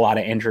with a lot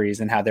of injuries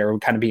and how they're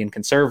kind of being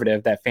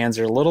conservative, that fans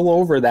are a little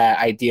over that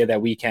idea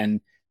that we can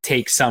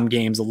take some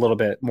games a little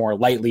bit more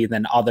lightly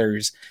than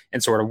others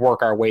and sort of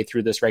work our way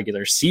through this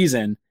regular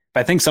season.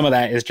 But I think some of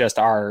that is just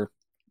our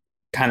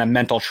kind of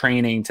mental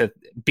training to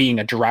being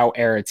a drought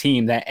era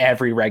team, that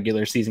every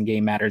regular season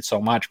game mattered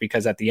so much,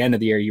 because at the end of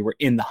the year you were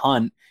in the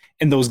hunt,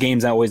 and those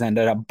games always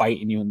ended up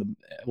biting you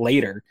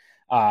later.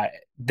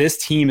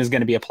 This team is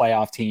going to be a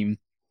playoff team,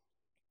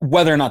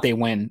 whether or not they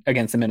win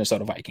against the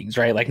Minnesota Vikings,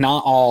 right? Like,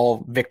 not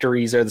all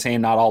victories are the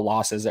same. Not all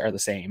losses are the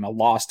same. A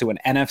loss to an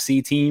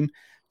NFC team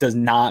does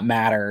not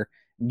matter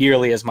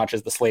nearly as much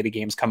as the slate of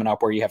games coming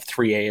up where you have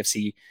 3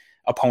 AFC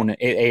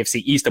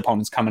East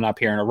opponents coming up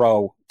here in a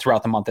row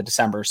throughout the month of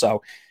December.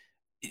 So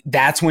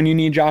that's when you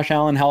need Josh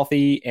Allen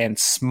healthy, and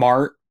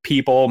smart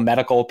people,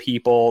 medical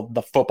people,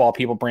 the football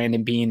people,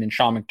 Brandon Beane and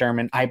Sean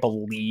McDermott. I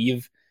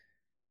believe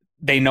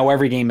they know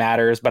every game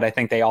matters, but I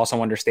think they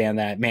also understand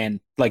that,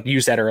 man, like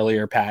you said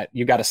earlier, Pat,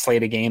 you got a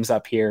slate of games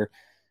up here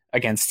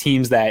against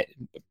teams that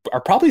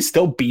are probably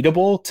still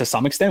beatable to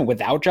some extent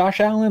without Josh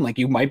Allen. Like,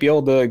 you might be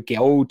able to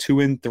go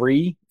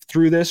 2-3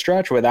 through this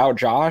stretch without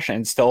Josh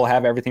and still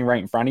have everything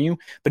right in front of you.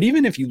 But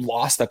even if you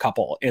lost a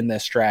couple in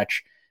this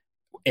stretch,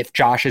 if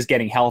Josh is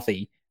getting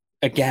healthy,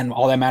 again,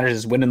 all that matters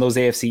is winning those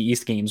AFC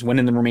East games,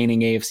 winning the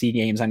remaining AFC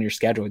games on your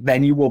schedule.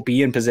 Then you will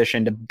be in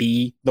position to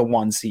be the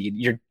 1 seed.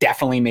 You're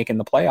definitely making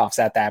the playoffs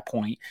at that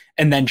point.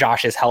 And then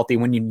Josh is healthy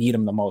when you need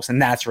him the most.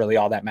 And that's really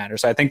all that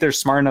matters. So I think there's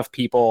smart enough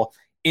people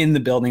in the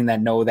building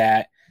that know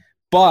that.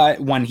 But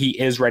when he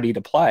is ready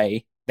to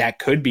play, that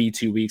could be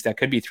 2 weeks, that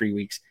could be 3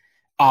 weeks.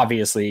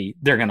 Obviously,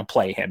 they're going to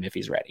play him if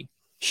he's ready.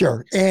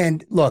 Sure.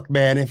 And look,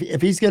 man,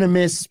 if he's going to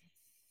miss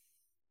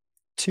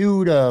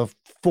 2 to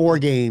 4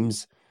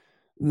 games,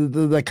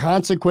 the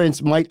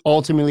consequence might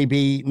ultimately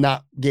be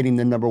not getting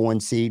the number 1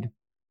 seed,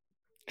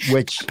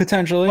 which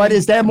potentially. But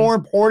is that more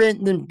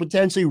important than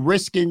potentially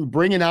risking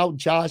bringing out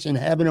Josh and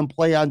having him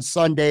play on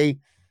Sunday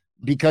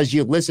because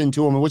you listen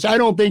to him, which I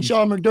don't think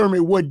Sean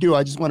McDermott would do.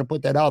 I just want to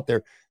put that out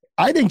there.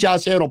 I think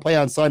Josh Allen will play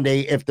on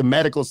Sunday if the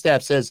medical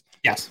staff says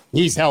yes,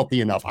 he's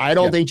healthy enough. I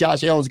don't think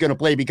Josh Allen's going to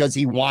play because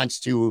he wants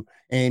to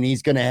and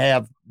he's going to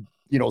have,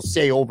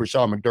 say over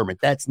Sean McDermott.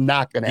 That's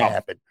not going to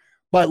happen.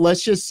 But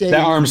let's just say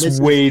that arm's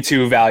way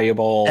too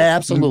valuable.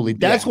 Absolutely.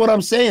 That's what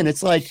I'm saying.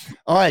 It's like,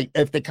 all right,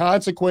 if the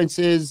consequence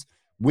is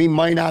we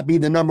might not be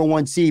the number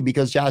 1 seed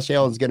because Josh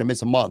Allen's going to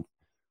miss a month,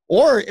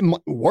 or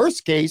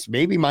worst case,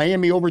 maybe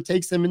Miami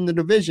overtakes them in the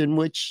division,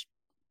 which,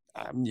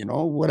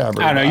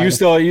 whatever. I don't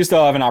know. You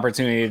still have an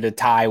opportunity to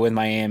tie with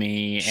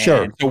Miami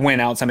and to win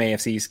out some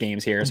AFC East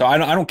games here. So I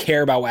don't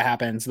care about what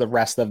happens the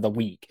rest of the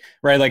week,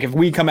 right? Like, if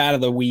we come out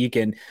of the week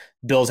and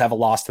Bills have a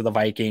loss to the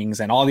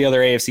Vikings and all the other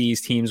AFC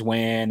East teams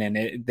win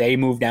and they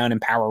move down in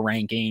power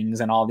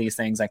rankings and all these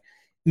things, like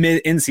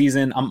in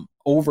season, I'm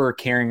over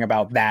caring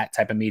about that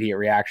type of immediate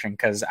reaction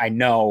because I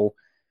know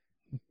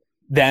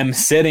them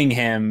sitting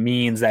him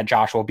means that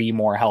Josh will be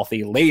more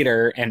healthy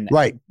later and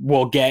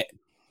we'll get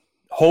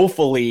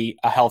hopefully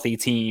a healthy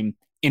team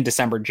in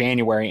December,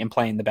 January, and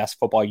playing the best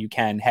football you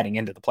can heading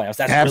into the playoffs.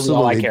 That's really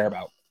all I care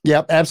about.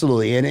 Yep,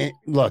 absolutely. And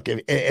look,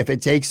 if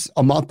it takes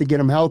a month to get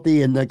him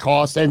healthy and the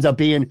cost ends up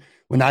being,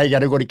 well, now you got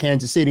to go to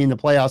Kansas City in the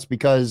playoffs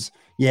because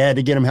you had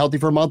to get him healthy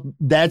for a month,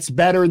 that's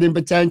better than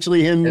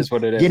potentially him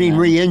getting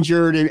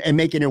re-injured and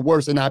making it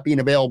worse and not being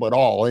available at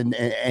all. And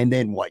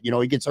then what?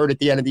 He gets hurt at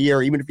the end of the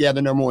year, even if you have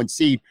the number 1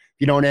 seed, if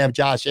you don't have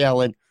Josh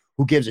Allen,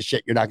 who gives a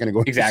shit? You're not going to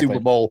go to the Super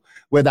Bowl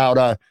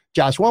without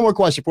Josh. One more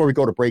question before we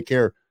go to break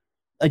here.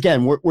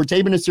 again, we're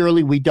taping this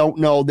early. We don't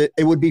know. That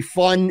it would be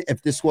fun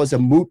if this was a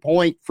moot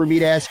point for me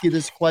to ask you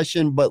this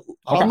question, but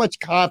how much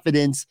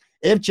confidence,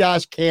 if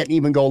Josh can't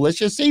even go, let's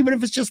just say, even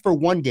if it's just for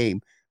one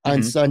game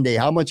on Sunday,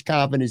 how much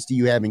confidence do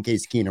you have in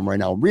Case Keenum right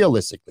now,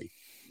 realistically?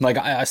 Like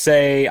I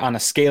say, on a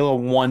scale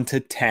of 1 to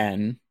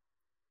 10,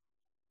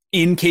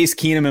 in Case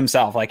Keenum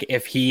himself, like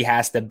if he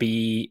has to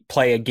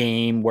play a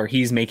game where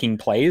he's making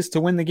plays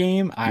to win the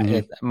game,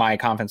 my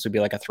confidence would be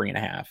like a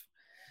 3.5.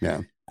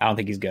 Yeah. I don't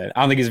think he's good.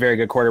 I don't think he's a very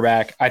good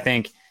quarterback. I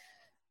think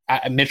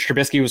Mitch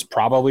Trubisky was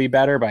probably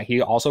better, but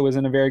he also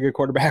isn't a very good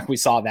quarterback. We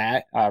saw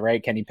that,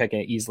 right? Kenny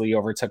Pickett easily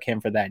overtook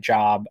him for that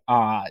job.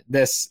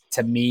 This,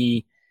 to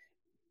me,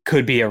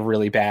 could be a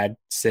really bad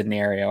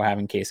scenario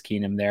having Case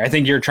Keenum there. I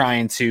think you're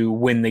trying to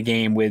win the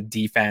game with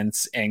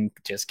defense and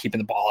just keeping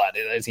the ball out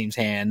of the team's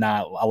hand,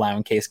 not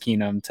allowing Case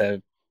Keenum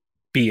to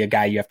be a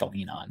guy you have to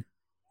lean on.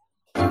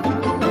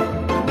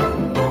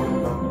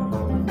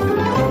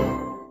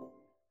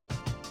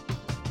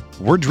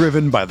 We're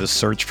driven by the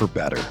search for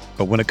better.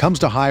 But when it comes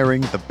to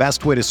hiring, the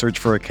best way to search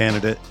for a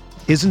candidate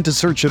isn't to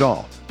search at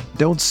all.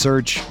 Don't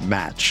search,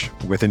 match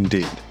with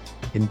Indeed.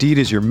 Indeed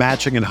is your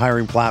matching and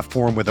hiring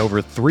platform with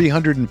over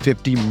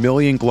 350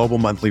 million global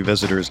monthly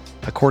visitors,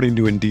 according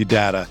to Indeed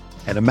data,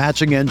 and a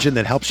matching engine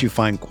that helps you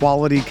find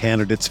quality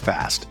candidates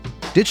fast.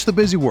 Ditch the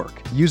busy work.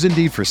 Use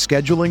Indeed for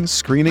scheduling,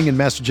 screening, and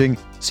messaging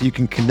so you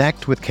can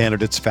connect with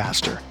candidates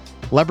faster.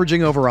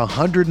 Leveraging over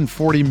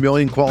 140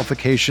 million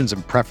qualifications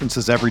and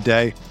preferences every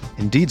day,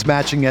 Indeed's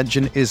matching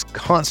engine is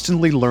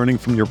constantly learning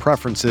from your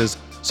preferences,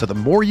 so the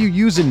more you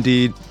use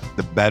Indeed,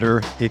 the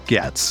better it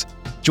gets.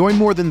 Join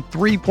more than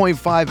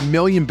 3.5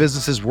 million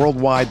businesses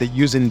worldwide that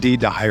use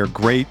Indeed to hire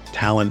great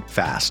talent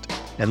fast.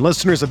 And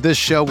listeners of this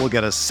show will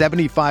get a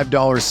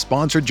 $75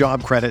 sponsored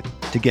job credit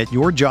to get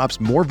your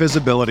jobs more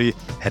visibility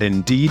at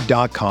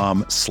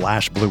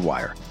Indeed.com/Blue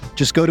Wire.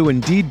 Just go to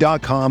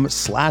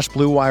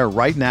Indeed.com/Blue Wire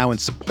right now and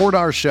support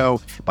our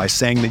show by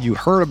saying that you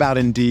heard about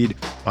Indeed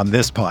on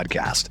this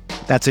podcast.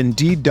 That's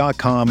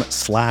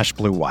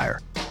Indeed.com/Blue Wire.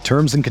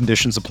 Terms and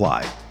conditions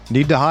apply.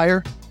 Need to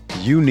hire?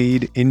 You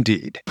need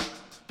Indeed.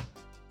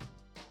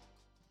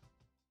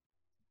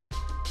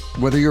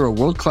 Whether you're a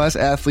world-class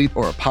athlete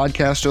or a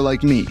podcaster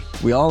like me,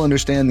 we all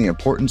understand the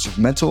importance of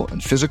mental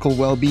and physical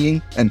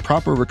well-being and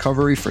proper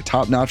recovery for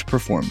top-notch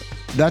performance.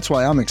 That's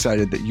why I'm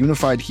excited that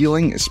Unified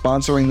Healing is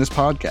sponsoring this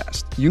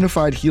podcast.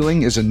 Unified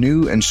Healing is a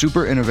new and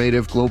super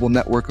innovative global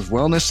network of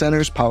wellness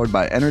centers powered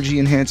by Energy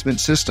Enhancement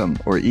System,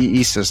 or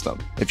EE System.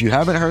 If you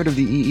haven't heard of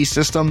the EE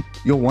System,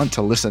 you'll want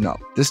to listen up.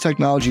 This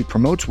technology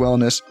promotes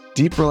wellness,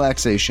 deep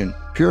relaxation,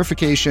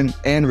 purification,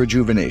 and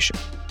rejuvenation.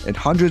 In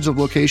hundreds of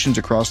locations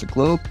across the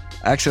globe,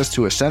 access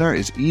to a center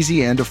is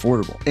easy and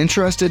affordable.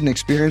 Interested in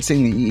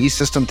experiencing the EE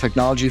System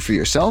technology for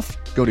yourself?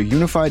 Go to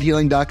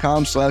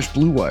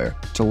unifiedhealing.com/Blue Wire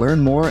to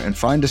learn more and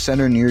find a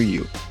center near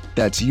you.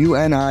 That's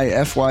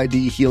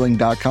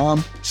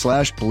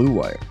UNIFYDhealing.com/Blue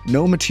Wire.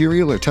 No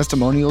material or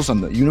testimonials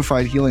on the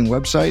Unified Healing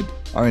website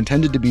are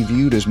intended to be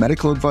viewed as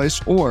medical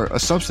advice or a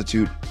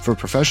substitute for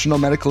professional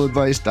medical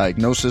advice,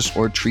 diagnosis,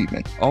 or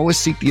treatment. Always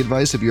seek the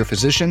advice of your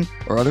physician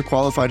or other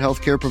qualified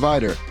healthcare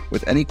provider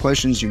with any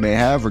questions you may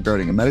have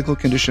regarding a medical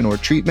condition or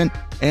treatment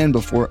and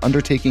before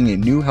undertaking a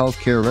new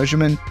healthcare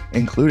regimen,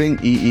 including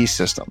EE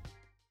System.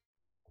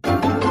 All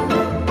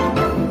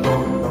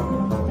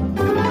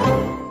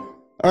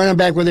right, I'm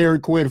back with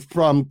Eric Quinn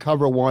from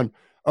Cover One.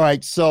 All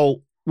right,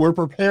 so we're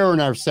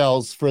preparing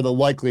ourselves for the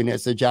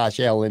likeliness that Josh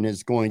Allen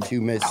is going to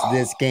miss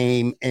this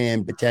game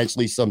and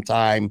potentially some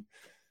time.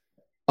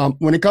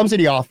 When it comes to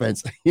the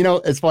offense, you know,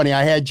 it's funny.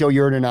 I had Joe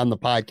Yerdon on the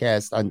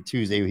podcast on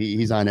Tuesday.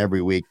 He's on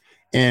every week.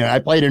 And I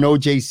played an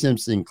O.J.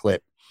 Simpson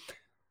clip.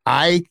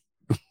 I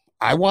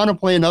want to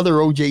play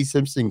another O.J.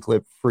 Simpson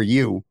clip for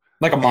you.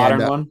 Like a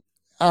modern one?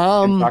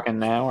 You're talking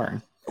now?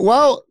 Or?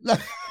 Well,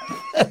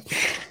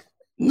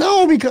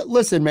 no, because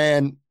listen,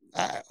 man,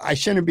 I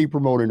shouldn't be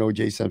promoting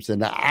O.J.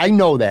 Simpson. I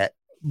know that.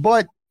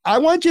 But I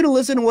want you to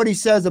listen to what he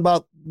says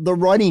about the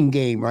running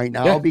game right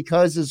now,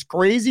 because as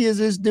crazy as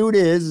this dude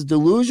is, as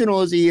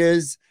delusional as he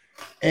is,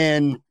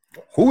 and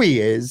who he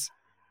is,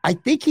 I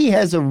think he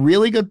has a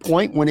really good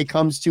point when it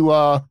comes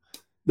to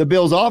the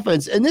Bills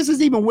offense. And this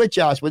is even with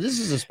Josh, but this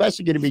is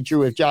especially going to be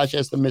true if Josh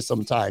has to miss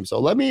some time. So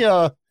let me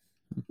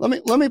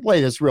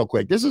play this real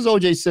quick. This is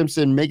O.J.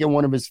 Simpson making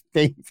one of his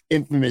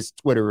infamous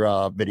Twitter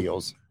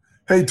videos.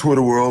 Hey,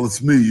 Twitter world,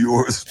 it's me,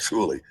 yours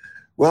truly.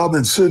 Well, I've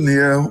been sitting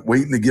here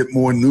waiting to get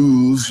more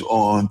news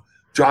on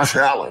Josh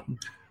Allen,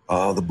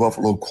 the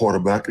Buffalo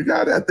quarterback, a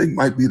guy that I think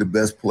might be the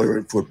best player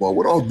in football.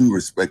 With all due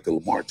respect to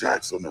Lamar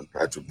Jackson and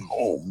Patrick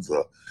Mahomes,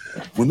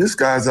 when this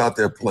guy's out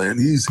there playing,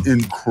 he's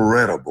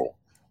incredible.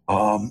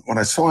 When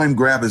I saw him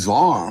grab his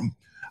arm,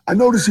 I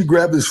noticed he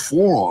grabbed his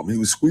forearm. He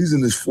was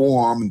squeezing his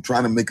forearm and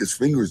trying to make his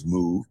fingers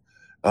move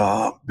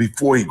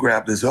before he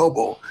grabbed his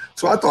elbow.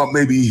 So I thought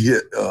maybe he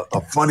hit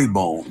a funny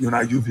bone. You know,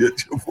 you've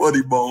hit your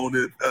funny bone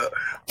and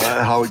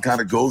how it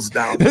kind of goes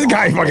down. This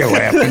guy fucking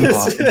laughing.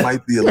 It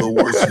might be a little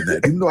worse than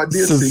that. Even though I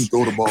did see him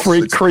throw the ball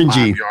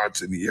 65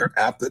 yards in the air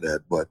after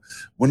that. But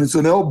when it's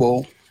an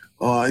elbow,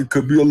 It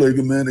could be a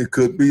ligament. It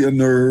could be a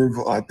nerve.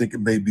 I think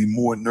it may be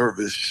more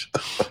nervous.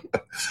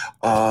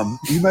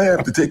 He may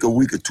have to take a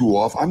week or two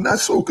off. I'm not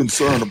so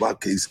concerned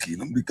about Case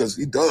Keenum because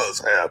he does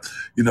have,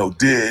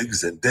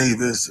 Diggs and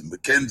Davis and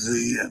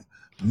McKenzie and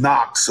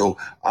Knox. So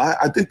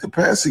I think the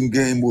passing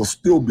game will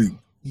still be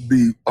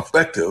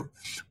effective.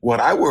 What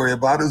I worry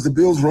about is the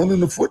Bills running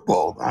the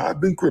football.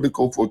 I've been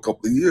critical for a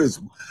couple of years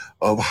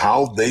of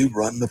how they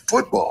run the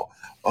football.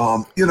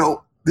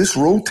 This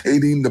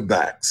rotating the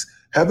backs,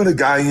 having a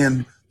guy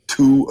in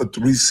 2 or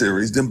 3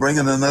 series, then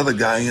bringing another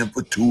guy in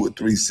for 2 or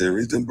 3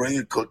 series, then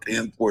bringing Cook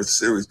in for a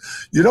series.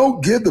 You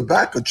don't give the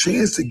back a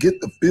chance to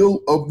get the feel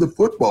of the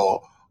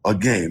football a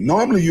game.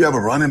 Normally you have a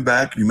running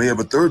back, you may have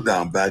a third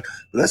down back,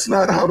 but that's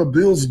not how the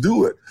Bills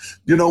do it.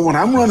 When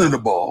I'm running the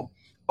ball,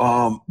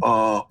 and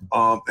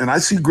I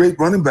see great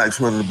running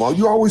backs running the ball,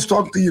 you always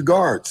talk to your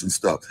guards and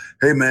stuff.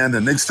 Hey, man, the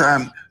next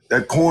time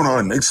that corner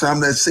and next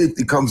time that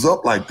safety comes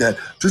up like that,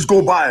 just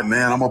go by it,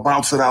 man. I'm going to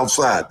bounce it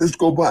outside. Just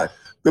go by it.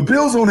 The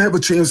Bills don't have a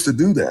chance to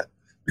do that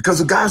because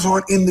the guys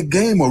aren't in the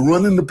game or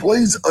running the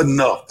plays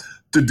enough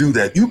to do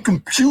that. You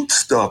compute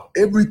stuff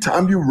every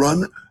time you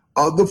run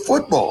the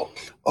football.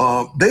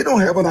 They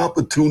don't have an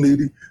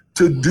opportunity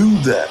to do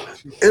that.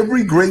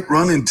 Every great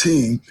running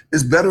team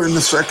is better in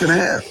the second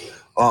half.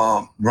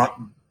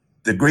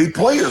 The great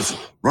players,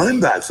 running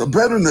backs, are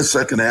better in the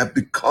second half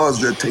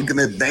because they're taking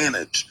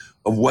advantage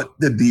of what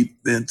the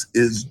defense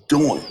is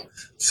doing.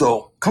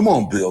 So come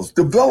on, Bills,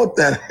 develop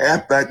that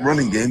halfback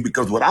running game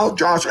because without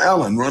Josh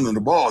Allen running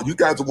the ball, you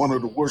guys are one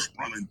of the worst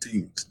running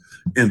teams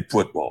in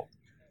football.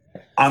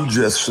 I'm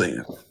just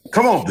saying.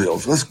 Come on,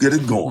 Bills, let's get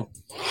it going.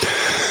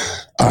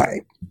 All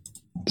right.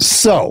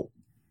 So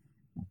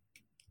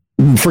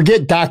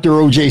forget Dr.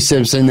 O.J.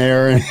 Simpson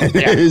there and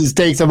his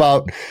takes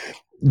about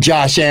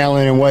Josh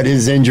Allen and what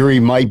his injury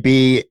might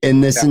be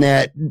and this and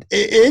that.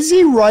 Is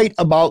he right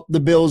about the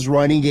Bills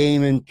running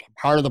game and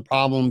part of the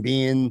problem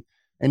being,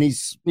 and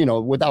he's,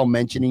 without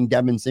mentioning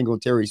Devin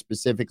Singletary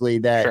specifically,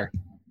 that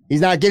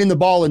he's not getting the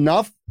ball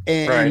enough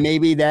and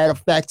maybe that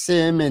affects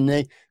him.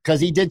 And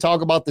because he did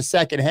talk about the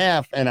second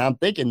half, and I'm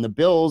thinking the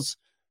Bills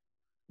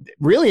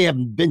really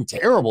haven't been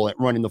terrible at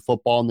running the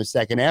football in the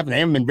second half, and they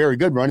haven't been very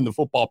good running the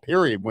football,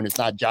 period, when it's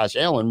not Josh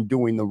Allen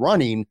doing the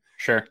running.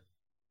 Sure.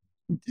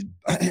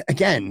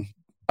 Again,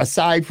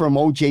 aside from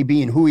OJ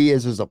being who he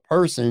is as a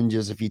person,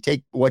 just if you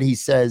take what he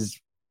says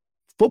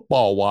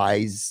football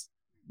wise,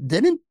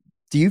 do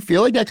you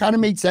feel like that kind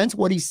of made sense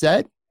what he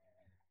said?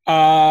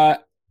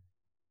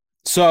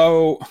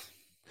 So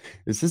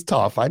this is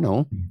tough, I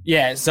know.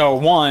 Yeah. So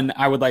one,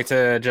 I would like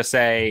to just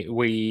say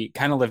we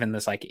kind of live in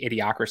this like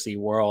idiocracy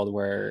world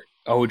where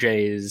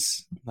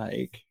OJ's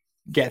like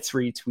gets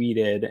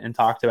retweeted and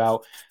talked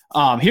about.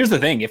 Here's the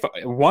thing. If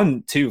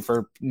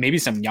for maybe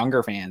some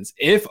younger fans,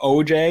 if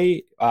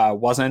OJ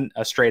wasn't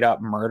a straight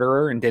up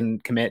murderer and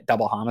didn't commit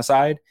double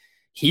homicide,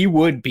 he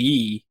would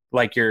be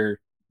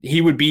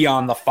he would be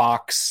on the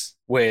Fox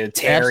with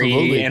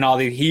Terry and all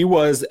the, he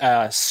was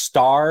a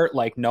star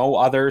like no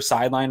other,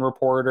 sideline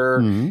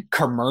reporter,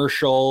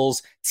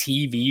 commercials,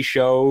 TV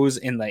shows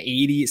in the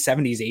 80s,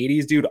 70s,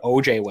 80s, dude.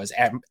 OJ was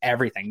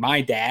everything.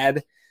 My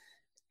dad,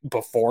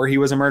 before he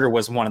was a murderer,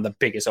 was one of the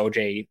biggest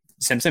OJ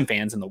Simpson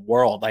fans in the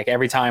world. Like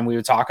every time we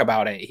would talk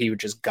about it, he would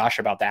just gush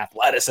about the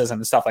athleticism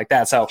and stuff like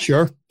that. So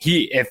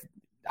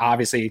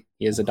obviously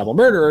he is a double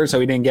murderer, so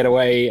he didn't get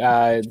away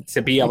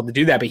to be able to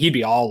do that, but he'd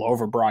be all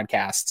over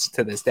broadcasts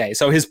to this day.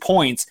 So his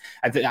points,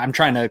 I'm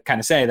trying to kind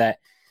of say that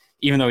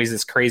even though he's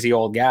this crazy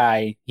old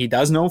guy, he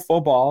does know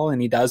football and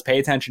he does pay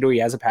attention to it. He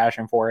has a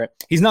passion for it.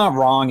 He's not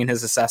wrong in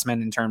his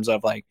assessment in terms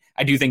of like,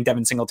 I do think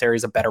Devin Singletary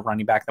is a better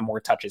running back. The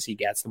more touches he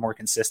gets, the more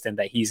consistent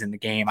that he's in the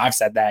game. I've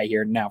said that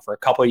here now for a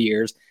couple of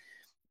years.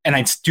 And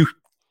I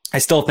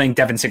still think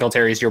Devin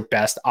Singletary is your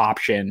best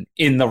option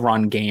in the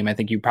run game. I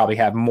think you probably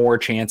have more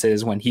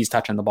chances when he's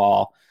touching the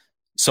ball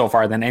so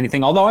far than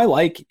anything. Although I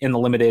like in the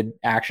limited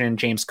action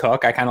James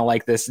Cook. I kind of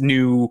like this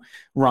new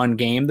run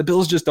game. The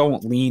Bills just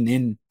don't lean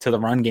into the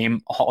run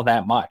game all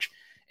that much.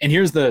 And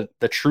here's the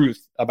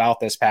truth about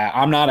this, Pat.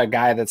 I'm not a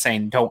guy that's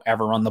saying don't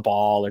ever run the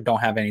ball or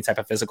don't have any type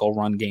of physical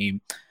run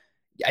game.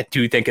 I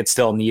do think it's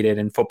still needed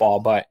in football,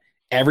 but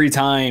every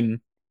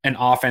time an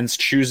offense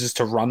chooses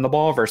to run the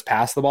ball versus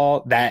pass the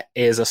ball, that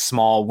is a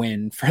small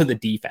win for the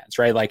defense,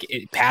 right? Like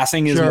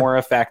passing is more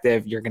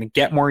effective. You're going to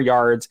get more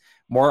yards,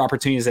 more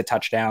opportunities at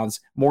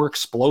touchdowns, more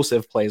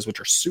explosive plays, which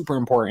are super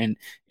important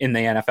in the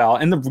NFL.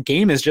 And the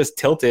game is just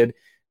tilted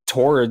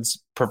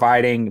towards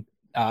providing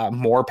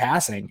more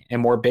passing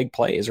and more big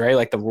plays, right?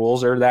 Like the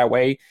rules are that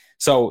way.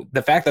 So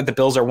the fact that the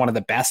Bills are one of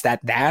the best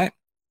at that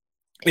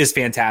is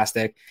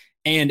fantastic.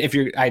 And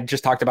I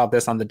just talked about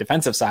this on the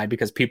defensive side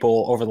because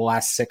people over the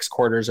last 6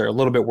 quarters are a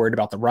little bit worried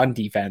about the run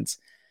defense.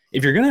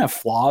 If you're going to have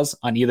flaws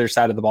on either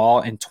side of the ball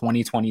in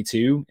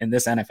 2022 in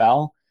this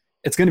NFL,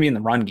 it's going to be in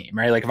the run game,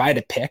 right? Like if I had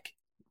to pick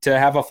to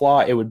have a flaw,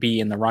 it would be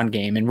in the run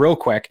game. And real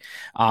quick,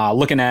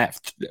 looking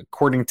at,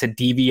 according to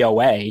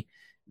DVOA,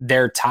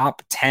 their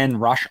top 10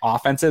 rush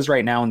offenses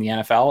right now in the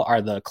NFL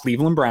are the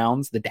Cleveland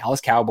Browns, the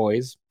Dallas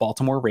Cowboys,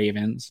 Baltimore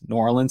Ravens, New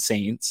Orleans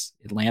Saints,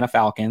 Atlanta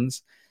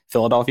Falcons,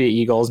 Philadelphia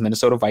Eagles,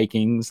 Minnesota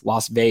Vikings,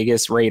 Las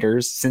Vegas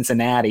Raiders,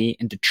 Cincinnati,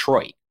 and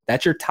Detroit.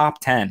 That's your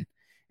top 10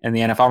 in the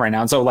NFL right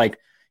now. And so like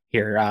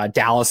here,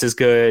 Dallas is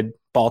good.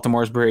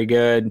 Baltimore's pretty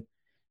good.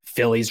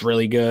 Philly's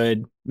really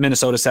good.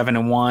 Minnesota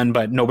 7-1,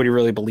 but nobody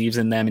really believes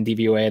in them in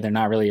DVOA. They're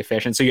not really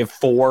efficient. So you have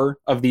 4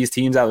 of these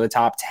teams out of the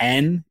top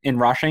 10 in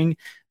rushing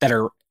that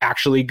are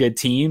actually good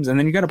teams. And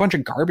then you got a bunch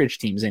of garbage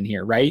teams in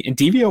here, right? And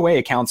DVOA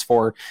accounts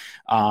for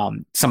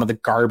some of the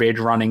garbage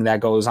running that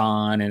goes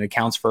on and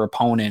accounts for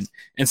opponent.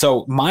 And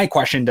so my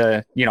question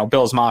to,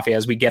 Bills Mafia,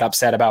 as we get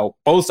upset about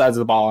both sides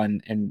of the ball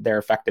and their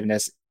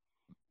effectiveness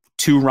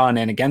to run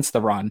and against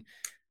the run,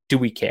 do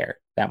we care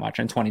that much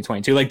in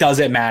 2022? Like, does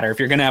it matter? If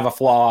you're going to have a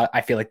flaw,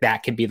 I feel like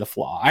that could be the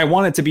flaw. I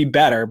want it to be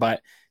better,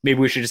 but maybe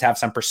we should just have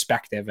some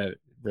perspective of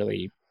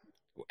really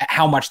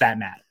how much that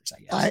matters, I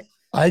guess.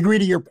 I agree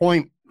to your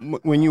point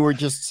when you were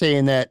just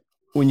saying that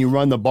when you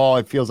run the ball,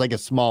 it feels like a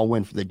small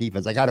win for the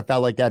defense. I kind of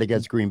felt like that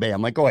against Green Bay.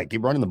 I'm like, go ahead,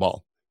 keep running the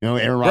ball.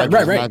 Aaron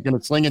Rodgers is not going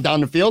to sling it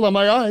down the field. I'm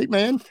like, all right,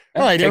 man.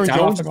 All right, Aaron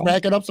Jones is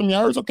backing up some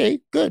yards. Okay,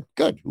 good.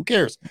 Who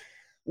cares?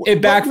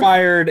 It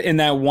backfired in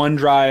that one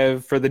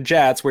drive for the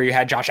Jets where you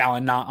had Josh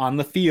Allen not on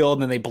the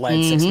field and they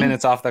bled 6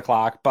 minutes off the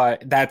clock,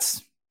 but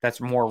that's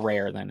more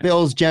rare than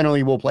Bills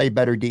generally will play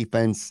better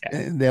defense.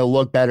 Yeah. They'll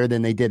look better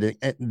than they did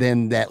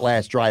than that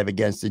last drive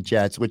against the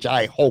Jets, which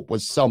I hope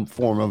was some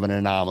form of an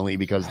anomaly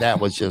because that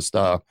was just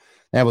that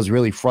was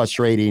really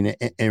frustrating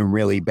and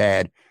really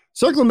bad.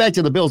 Circling back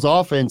to the Bills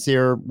offense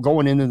here,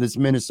 going into this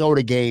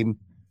Minnesota game,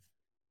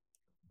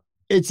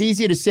 it's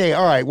easy to say,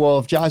 all right, well,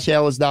 if Josh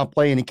Allen's not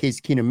playing in case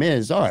Keenum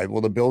is, all right,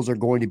 well, the Bills are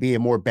going to be a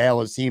more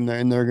balanced team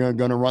and they're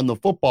going to run the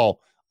football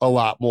a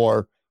lot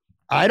more.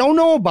 I don't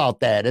know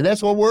about that. And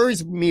that's what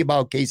worries me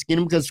about Case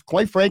Keenum because,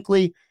 quite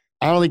frankly,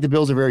 I don't think the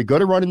Bills are very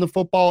good at running the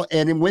football.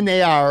 And when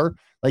they are,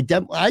 like,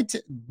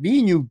 me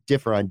and you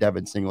differ on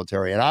Devin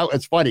Singletary. And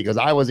it's funny because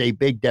I was a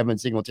big Devin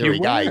Singletary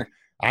guy.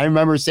 I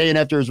remember saying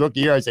after his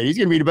rookie year, I said, he's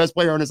going to be the best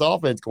player on his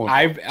offense.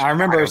 I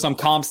remember some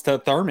comps to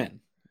Thurman.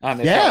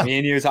 Yeah. Me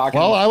and you talking.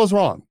 Well, I was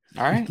wrong.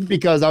 All right.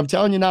 Because I'm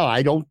telling you now,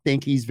 I don't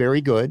think he's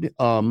very good.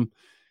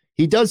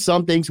 He does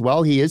some things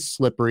well. He is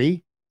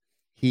slippery.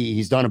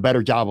 He's done a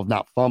better job of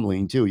not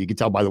fumbling too. You can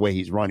tell by the way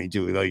he's running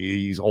too.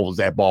 He holds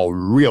that ball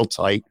real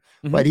tight,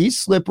 but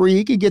he's slippery.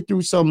 He can get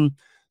through some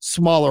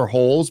smaller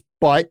holes,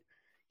 but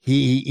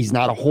he's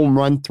not a home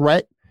run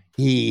threat.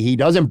 He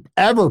doesn't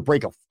ever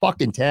break a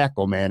fucking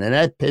tackle, man, and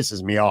that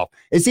pisses me off.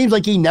 It seems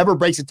like he never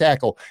breaks a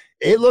tackle.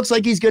 It looks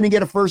like he's going to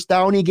get a first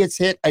down. He gets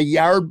hit a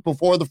yard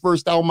before the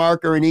first down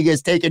marker, and he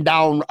gets taken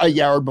down a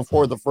yard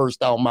before the first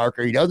down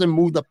marker. He doesn't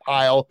move the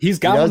pile. He's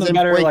got one of the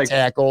better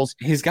tackles.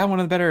 He's got one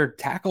of the better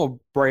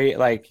tackle break.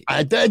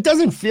 It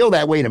doesn't feel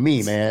that way to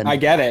me, man. I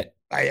get it.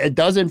 It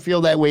doesn't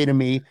feel that way to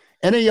me.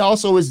 And he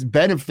also is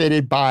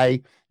benefited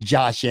by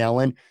Josh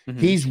Allen.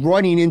 He's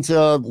running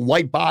into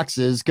light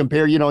boxes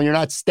compared, you're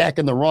not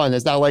stacking the run.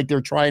 It's not like they're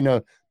trying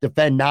to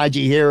defend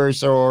Najee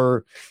Harris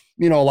or,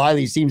 a lot of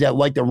these teams that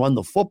like to run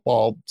the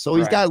football. So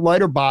he's got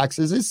lighter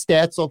boxes. His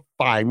stats look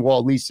fine. Well,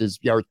 at least his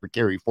yards per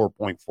carry,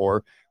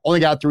 4.4.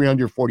 Only got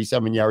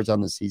 347 yards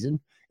on the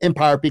season, in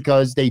part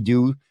because they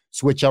do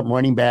switch up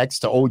running backs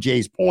to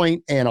OJ's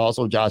point, and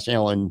also Josh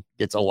Allen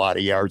gets a lot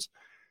of yards.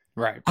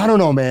 Right. I don't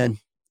know, man.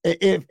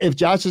 If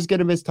Josh is going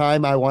to miss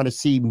time, I want to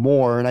see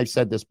more. And I've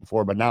said this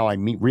before, but now I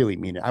really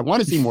mean it. I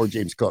want to see more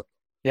James Cook.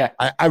 Yeah,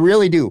 I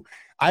really do.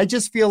 I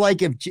just feel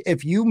like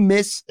if you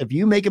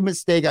make a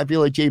mistake, I feel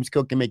like James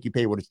Cook can make you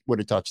pay with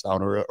a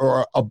touchdown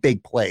or a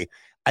big play.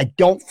 I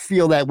don't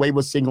feel that way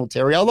with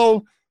Singletary,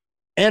 although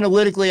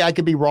analytically I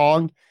could be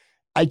wrong.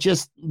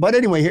 But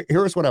anyway,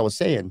 here's what I was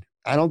saying.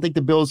 I don't think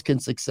the Bills can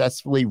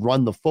successfully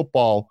run the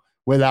football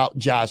without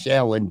Josh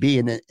Allen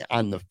being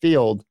on the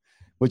field,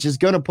 which is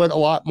going to put a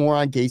lot more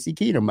on Casey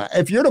Keenum.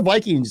 If you're the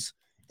Vikings,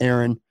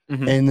 Aaron,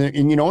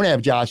 and you don't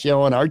have Josh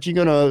Allen, aren't you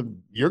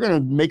you're going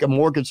to make a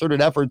more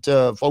concerted effort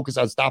to focus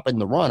on stopping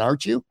the run,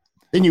 aren't you?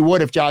 Than you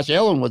would if Josh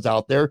Allen was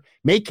out there.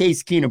 Make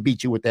Case Keenum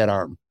beat you with that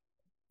arm.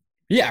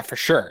 Yeah, for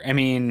sure. I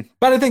mean,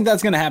 but I think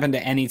that's going to happen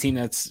to any team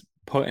that's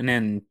putting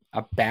in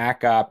a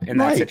backup in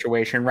that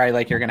situation, right?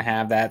 Like you're going to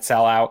have that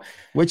sellout.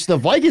 Which the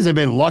Vikings have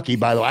been lucky,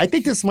 by the way. I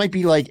think this might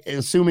be like,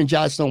 assuming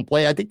Josh don't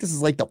play, I think this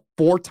is like the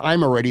 4th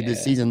time already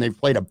this season they've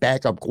played a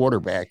backup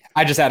quarterback.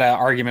 I just had an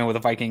argument with a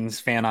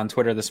Vikings fan on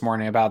Twitter this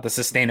morning about the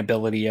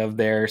sustainability of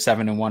their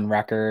 7-1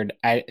 record.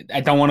 I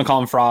don't want to call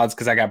them frauds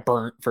because I got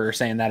burnt for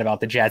saying that about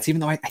the Jets,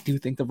 even though I do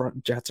think the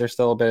Jets are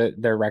still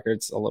their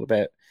record's a little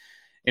bit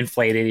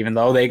inflated, even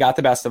though they got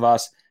the best of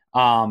us.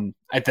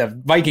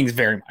 The Vikings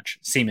very much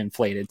seem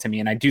inflated to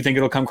me, and I do think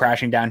it'll come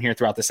crashing down here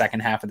throughout the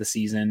second half of the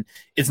season.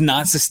 It's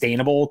not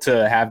sustainable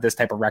to have this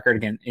type of record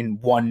again in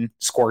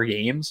 1-score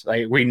games.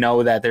 Like we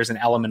know that there's an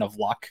element of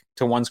luck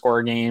to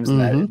 1-score games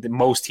that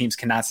most teams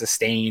cannot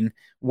sustain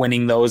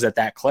winning those at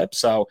that clip.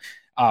 So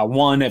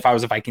One, if I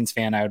was a Vikings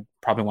fan, I would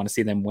probably want to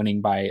see them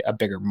winning by a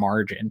bigger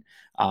margin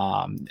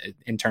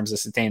in terms of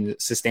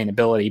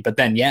sustainability. But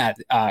then,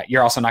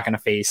 you're also not going to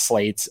face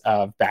slates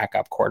of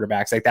backup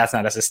quarterbacks. Like, that's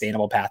not a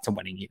sustainable path to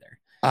winning either.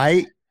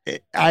 I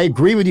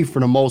agree with you for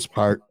the most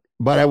part,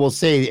 but I will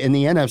say in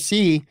the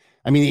NFC,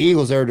 I mean, the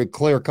Eagles are the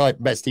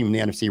clear-cut best team in the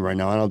NFC right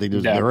now. I don't think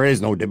there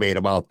is no debate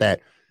about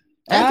that.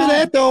 After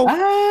that, though,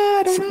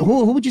 I don't know.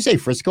 Who would you say?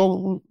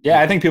 Frisco?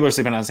 Yeah, I think people are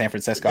sleeping on San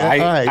Francisco.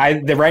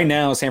 Right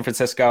now, San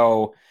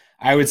Francisco,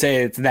 I would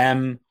say it's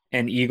them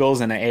and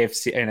Eagles in an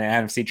AFC and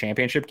an NFC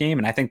championship game.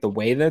 And I think the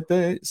way that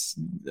the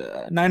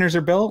Niners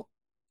are built,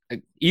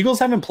 Eagles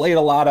haven't played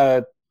a lot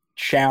of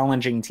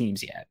challenging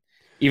teams yet,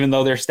 even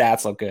though their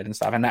stats look good and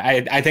stuff. And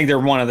I think they're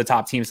one of the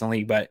top teams in the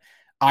league, but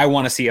I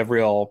want to see a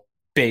real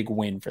big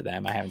win for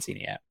them. I haven't seen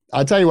it yet.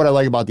 I'll tell you what I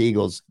like about the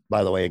Eagles,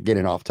 by the way,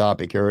 getting off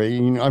topic here.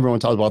 You know, everyone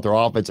talks about their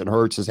offense and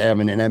Hurts is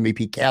having an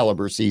MVP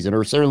caliber season,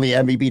 or certainly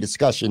MVP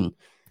discussion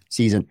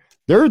season.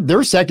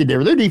 Their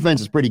secondary, their defense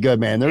is pretty good,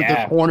 man.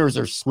 Their corners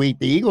are sweet.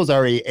 The Eagles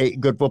are a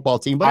good football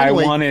team. But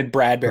anyway, I wanted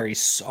Bradbury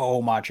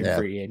so much in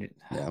free agent.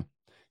 Yeah.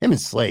 Him and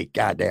Slate,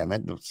 goddamn,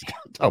 that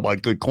talk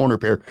about good corner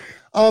pair.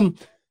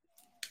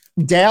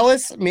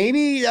 Dallas,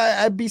 maybe.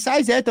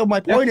 Besides that, though, my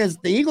point is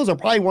the Eagles are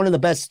probably one of the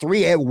best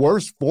 3 at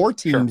worst 4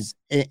 teams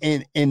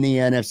in the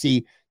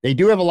NFC. They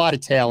do have a lot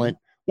of talent.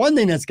 One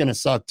thing that's going to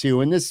suck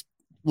too, and this,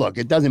 look,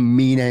 it doesn't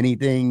mean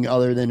anything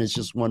other than it's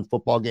just one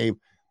football game.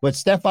 But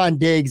Stephon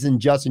Diggs and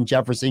Justin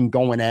Jefferson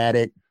going at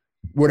it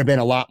would have been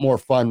a lot more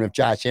fun if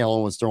Josh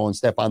Allen was throwing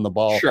Stephon the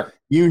ball. Sure.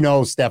 You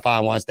know,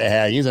 Stephon wants to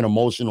have. He's an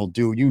emotional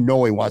dude. You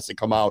know, he wants to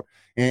come out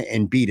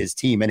and beat his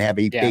team and have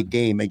a big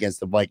game against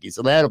the Vikings.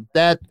 So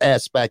that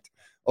aspect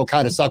will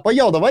kind of suck. But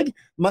the Vikings,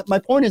 my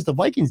point is the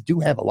Vikings do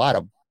have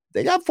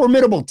they got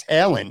formidable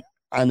talent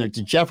on there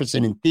to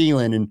Jefferson and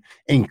Thielen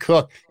and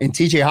Cook, and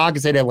TJ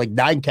Hawkinson had like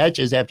 9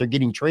 catches after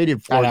getting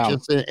traded for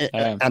just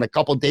on a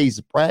couple of days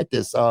of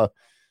practice.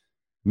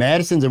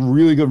 Madison's a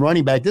really good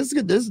running back. This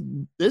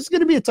is going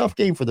to be a tough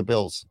game for the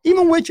Bills.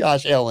 Even with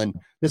Josh Allen,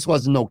 this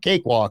wasn't no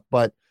cakewalk,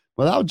 but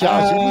without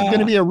Josh, it's going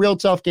to be a real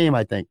tough game,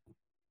 I think.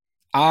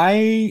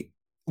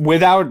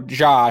 Without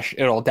Josh,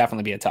 it'll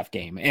definitely be a tough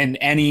game. And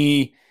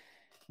any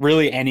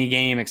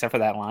game except for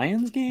that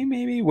Lions game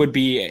maybe would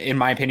be, in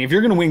my opinion, if you're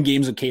going to win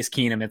games with Case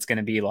Keenum, it's going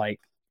to be like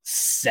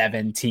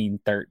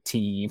 17-13,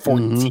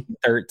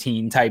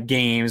 14-13 type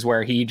games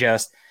where he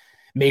just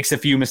makes a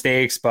few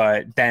mistakes,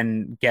 but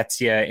then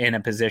gets you in a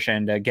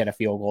position to get a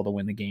field goal to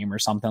win the game or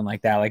something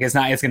like that. Like it's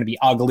going to be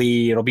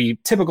ugly. It'll be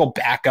typical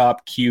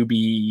backup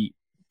QB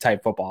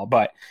type football.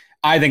 But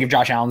I think if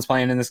Josh Allen's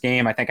playing in this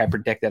game, I think I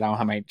predicted, I don't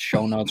have my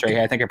show notes right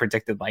here. I think I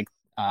predicted like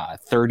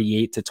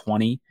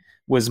 38-20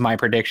 was my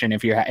prediction.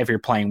 If you're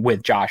playing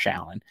with Josh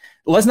Allen,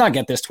 let's not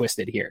get this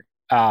twisted here.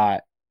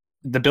 The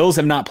Bills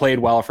have not played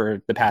well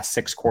for the past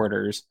 6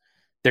 quarters.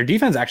 Their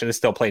defense actually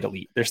still played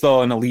elite. They're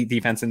still an elite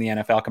defense in the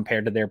NFL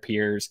compared to their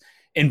peers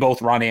in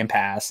both run and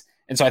pass.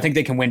 And so I think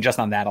they can win just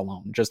on that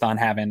alone, just on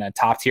having a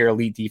top-tier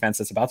elite defense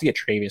that's about to get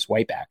Tre'Davious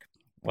White back.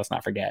 Let's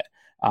not forget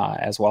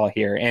as well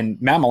here.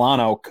 And Matt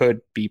Milano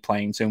could be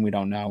playing soon. We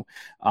don't know.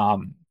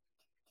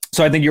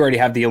 So I think you already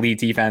have the elite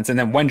defense. And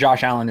then when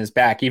Josh Allen is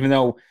back, even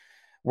though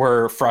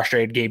we're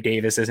frustrated Gabe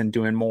Davis isn't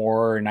doing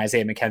more and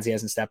Isaiah McKenzie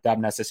hasn't stepped up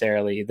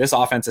necessarily, this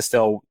offense is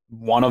still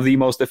one of the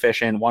most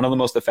efficient, one of the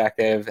most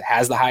effective,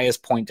 has the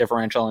highest point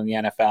differential in the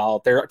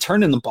NFL. They're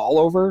turning the ball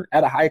over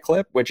at a high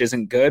clip, which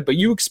isn't good, but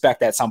you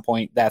expect at some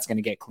point that's going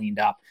to get cleaned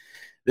up.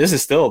 This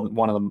is still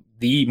one of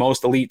the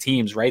most elite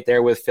teams right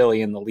there with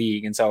Philly in the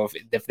league. And so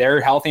if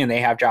they're healthy and they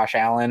have Josh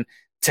Allen,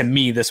 to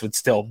me, this would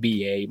still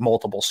be a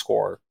multiple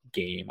score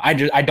game.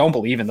 I don't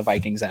believe in the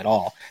Vikings at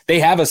all. They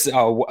have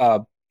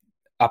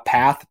a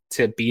path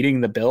to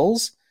beating the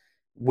Bills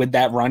with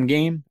that run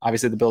game.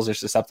 Obviously the Bills are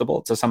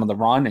susceptible to some of the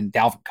run, and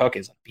Dalvin Cook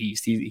is a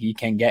beast. He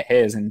can get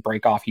his and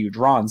break off huge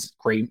runs,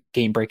 great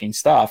game breaking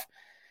stuff.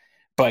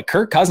 But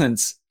Kirk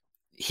Cousins,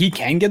 he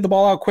can get the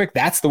ball out quick.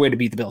 That's the way to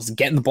beat the Bills,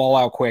 getting the ball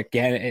out quick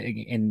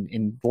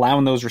and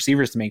allowing those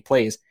receivers to make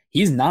plays.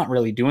 He's not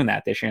really doing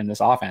that this year in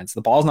this offense.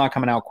 The ball's not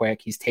coming out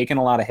quick. He's taking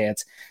a lot of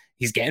hits.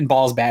 He's getting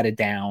balls batted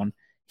down.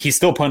 He's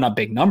still putting up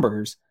big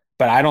numbers,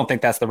 but I don't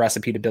think that's the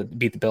recipe to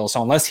beat the Bills.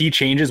 So unless he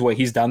changes what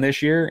he's done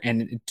this year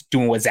and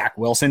doing what Zach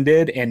Wilson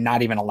did and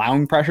not even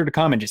allowing pressure to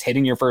come and just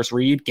hitting your first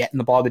read, getting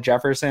the ball to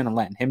Jefferson and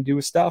letting him do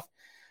his stuff,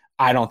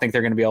 I don't think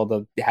they're going to be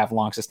able to have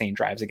long sustained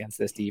drives against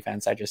this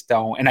defense. I just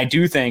don't. And I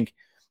do think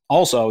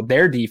also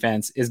their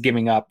defense is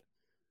giving up.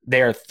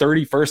 They're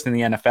 31st in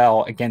the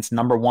NFL against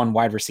number 1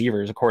 wide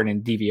receivers,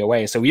 according to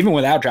DVOA. So even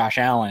without Josh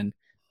Allen,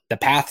 the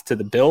path to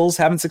the Bills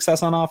having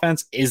success on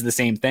offense is the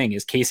same thing.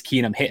 Is Case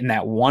Keenum hitting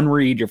that one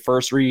read, your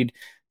first read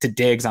to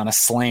Diggs on a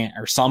slant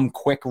or some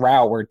quick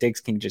route where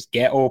Diggs can just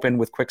get open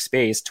with quick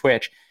space,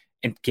 twitch,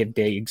 and give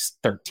Diggs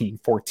 13,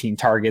 14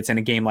 targets in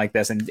a game like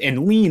this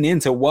and lean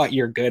into what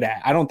you're good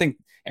at. I don't think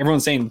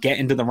everyone's saying get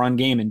into the run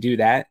game and do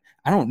that.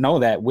 I don't know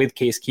that with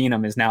Case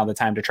Keenum is now the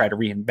time to try to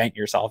reinvent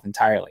yourself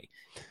entirely.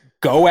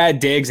 Go at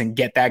Diggs and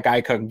get that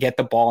guy Cook, get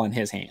the ball in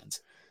his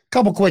hands.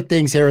 Couple quick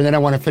things here, and then I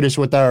want to finish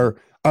with our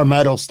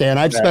medal stand.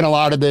 I've spent a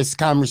lot of this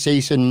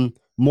conversation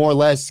more or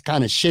less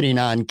kind of shitting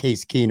on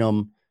Case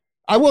Keenum.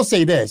 I will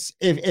say this,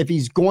 if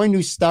he's going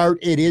to start,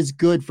 it is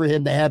good for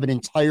him to have an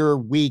entire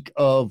week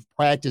of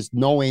practice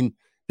knowing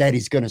that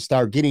he's going to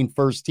start getting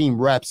first team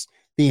reps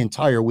the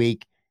entire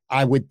week.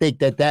 I would think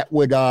that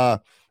would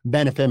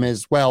benefit him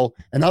as well.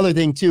 Another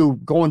thing too,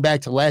 going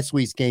back to last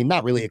week's game,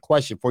 not really a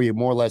question for you,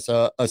 more or less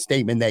a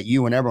statement that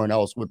you and everyone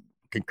else would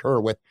concur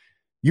with.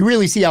 You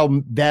really see how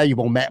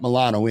valuable Matt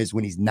Milano is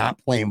when he's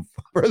not playing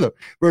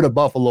for the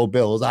Buffalo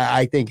Bills.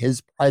 I think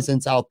his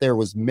presence out there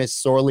was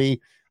missed sorely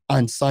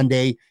on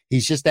Sunday.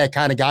 He's just that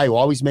kind of guy who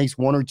always makes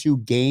one or two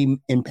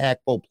game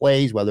impactful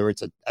plays, whether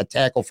it's a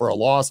tackle for a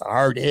loss, a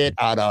hard hit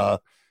on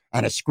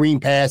a screen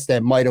pass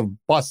that might have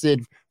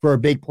busted for a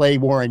big play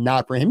more and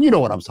not for him. You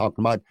know what I'm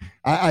talking about.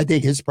 I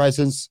think his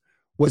presence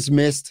was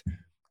missed.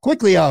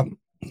 Quickly,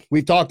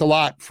 we've talked a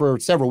lot for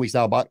several weeks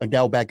now about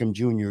Odell Beckham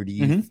Jr. Do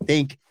you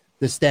think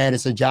the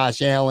status of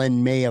Josh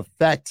Allen may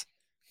affect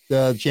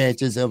the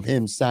chances of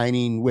him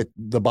signing with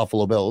the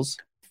Buffalo Bills?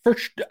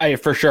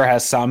 For sure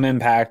has some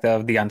impact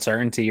of the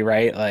uncertainty,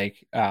 right?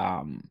 Like,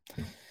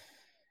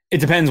 it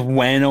depends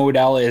when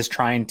Odell is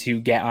trying to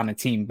get on a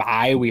team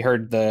by. We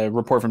heard the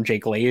report from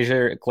Jake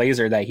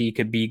Glazer that he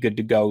could be good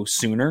to go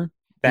sooner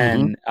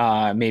than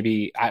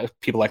maybe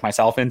people like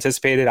myself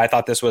anticipated. I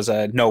thought this was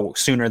a no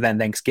sooner than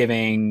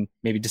Thanksgiving,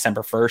 maybe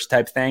December 1st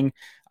type thing.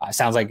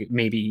 Sounds like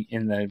maybe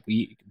in the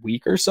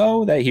week or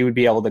so that he would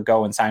be able to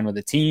go and sign with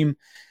a team.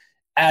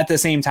 At the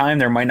same time,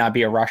 there might not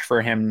be a rush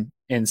for him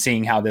in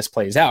seeing how this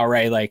plays out,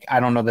 right? Like, I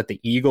don't know that the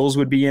Eagles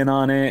would be in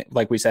on it.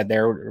 Like we said,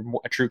 they're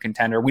a true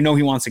contender. We know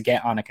he wants to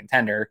get on a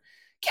contender.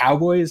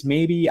 Cowboys,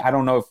 maybe. I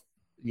don't know if,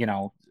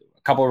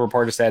 a couple of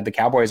reporters said the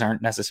Cowboys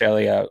aren't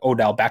necessarily a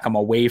Odell Beckham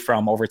away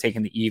from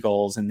overtaking the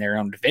Eagles in their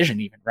own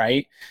division even,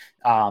 right?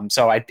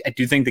 So I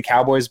do think the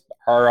Cowboys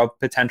are a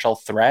potential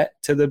threat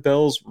to the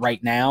Bills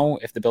right now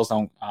if the Bills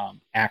don't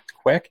act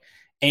quick.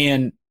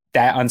 And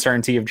that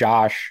uncertainty of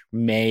Josh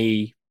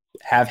may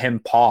have him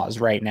pause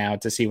right now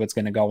to see what's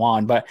going to go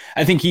on. But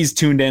I think he's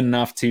tuned in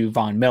enough to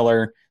Von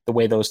Miller, the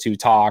way those two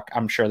talk.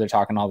 I'm sure they're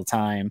talking all the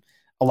time.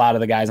 A lot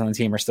of the guys on the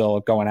team are still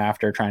going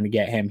after trying to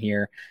get him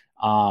here.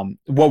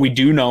 What we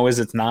do know is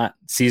it's not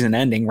season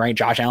ending, right?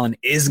 Josh Allen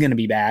is going to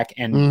be back.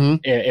 And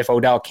if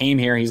Odell came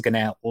here, he's going to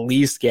at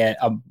least get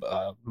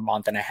a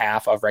month and a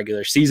half of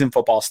regular season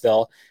football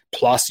still.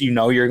 Plus,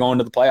 you're going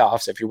to the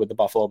playoffs if you're with the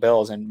Buffalo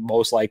Bills and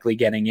most likely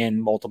getting in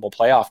multiple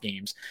playoff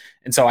games.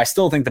 And so I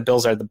still think the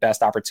Bills are the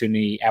best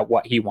opportunity at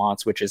what he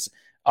wants, which is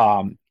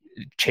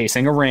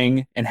chasing a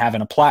ring and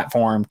having a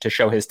platform to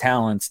show his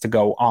talents to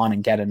go on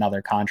and get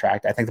another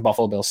contract. I think the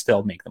Buffalo Bills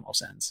still make the most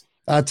sense.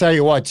 I'll tell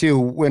you what, too,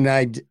 when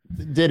I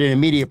did an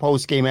immediate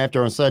post game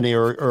after on Sunday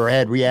or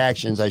had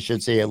reactions, I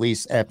should say, at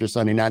least after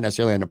Sunday, not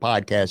necessarily on the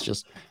podcast,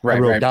 just I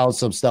wrote down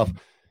some stuff.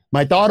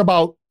 My thought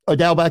about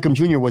Odell Beckham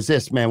Jr. was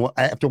this, man,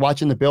 after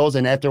watching the Bills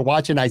and after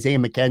watching Isaiah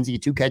McKenzie,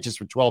 2 catches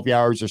for 12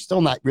 yards, they're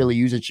still not really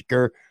using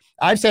Shakur.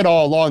 I've said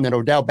all along that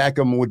Odell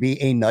Beckham would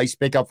be a nice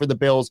pickup for the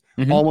Bills,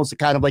 almost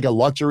kind of like a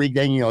luxury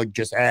thing,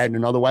 just add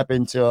another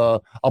weapon to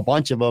a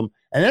bunch of them.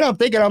 And then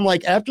I'm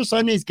like, after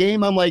Sunday's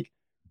game, I'm like,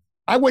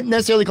 I wouldn't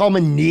necessarily call him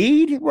a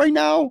need right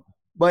now,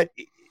 but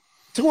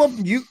to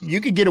him,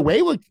 you could get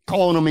away with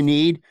calling him a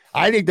need.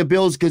 I think the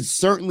Bills could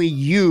certainly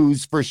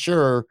use, for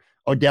sure,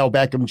 Odell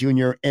Beckham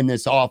Jr. in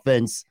this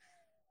offense.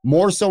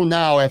 More so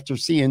now after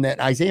seeing that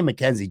Isaiah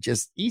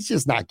McKenzie he's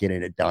just not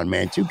getting it done,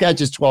 man. 2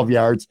 catches, 12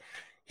 yards.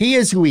 He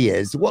is who he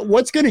is.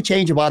 What's going to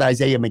change about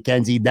Isaiah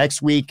McKenzie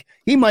next week?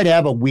 He might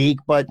have a week,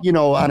 but,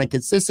 on a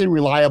consistent,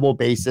 reliable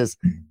basis,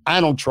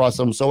 I don't trust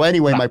him. So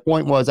anyway, my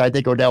point was I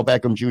think Odell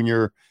Beckham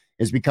Jr.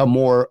 has become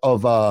more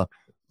of a,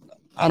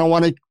 I don't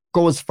want to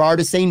go as far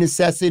to say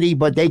necessity,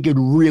 but they could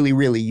really,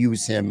 really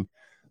use him.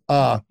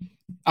 I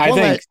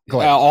think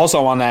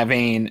also on that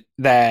vein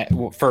that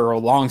for a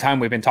long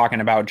time we've been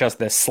talking about just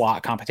this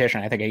slot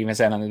competition. I think I even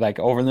said on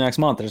over the next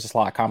month there's a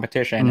slot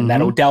competition and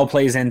that Odell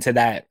plays into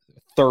that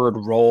third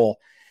role.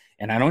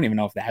 And I don't even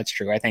know if that's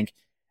true. I think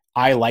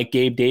I like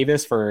Gabe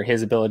Davis for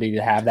his ability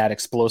to have that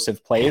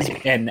explosive plays.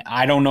 And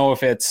I don't know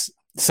if it's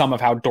some of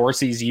how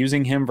Dorsey's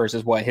using him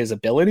versus what his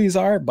abilities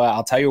are, but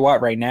I'll tell you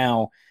what, right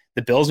now,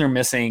 the Bills are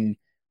missing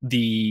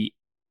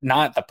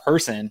not the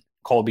person,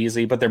 Cole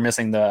Beasley, but they're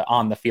missing the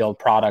on the field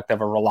product of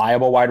a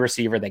reliable wide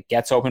receiver that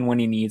gets open when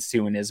he needs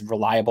to and is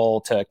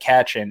reliable to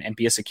catch and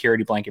be a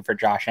security blanket for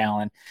Josh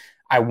Allen.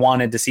 I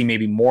wanted to see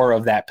maybe more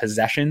of that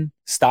possession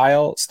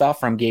style stuff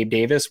from Gabe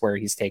Davis, where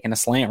he's taking a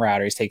slant route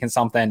or he's taking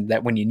something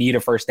that when you need a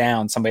first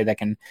down, somebody that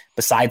can,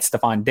 besides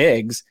Stephon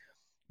Diggs,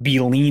 be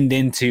leaned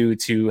into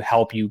to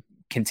help you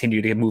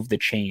continue to move the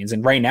chains.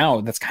 And right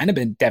now that's kind of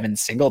been Devin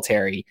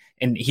Singletary,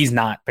 and he's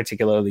not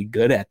particularly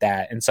good at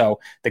that. And so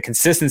the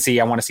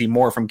consistency, I want to see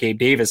more from Gabe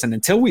Davis. And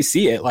until we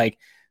see it,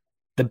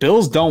 the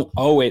Bills don't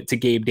owe it to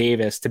Gabe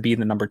Davis to be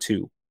the number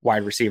 2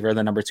 wide receiver,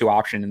 the number 2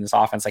 option in this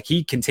offense.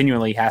 He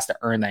continually has to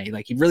earn that.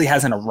 He really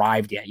hasn't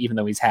arrived yet, even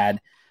though he's had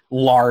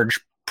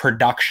large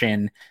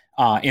production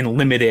in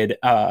limited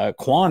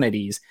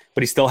quantities,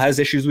 but he still has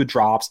issues with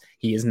drops.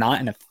 He is not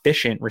an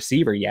efficient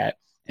receiver yet.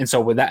 And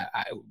so with that,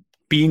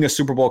 being a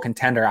Super Bowl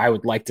contender, I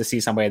would like to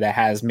see somebody that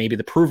has maybe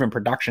the proven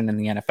production in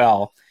the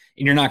NFL,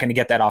 and you're not going to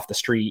get that off the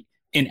street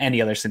in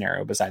any other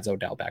scenario besides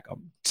Odell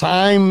Beckham.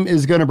 Time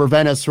is going to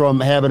prevent us from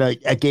having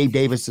a Gabe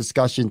Davis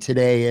discussion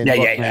today. And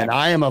man,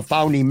 I am a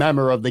founding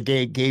member of the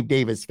Gabe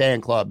Davis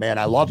fan club, man.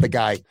 I love the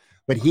guy,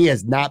 but he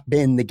has not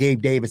been the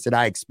Gabe Davis that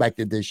I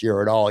expected this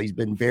year at all. He's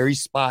been very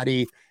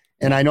spotty,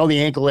 and I know the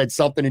ankle had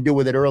something to do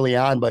with it early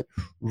on, but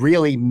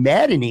really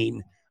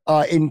maddening,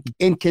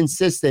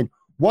 inconsistent.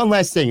 One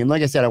last thing, and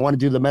like I said, I want to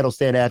do the medal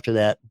stand after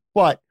that,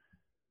 but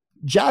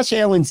Josh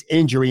Allen's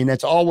injury, and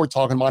that's all we're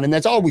talking about, and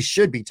that's all we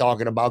should be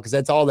talking about because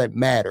that's all that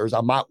matters.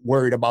 I'm not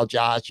worried about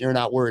Josh. You're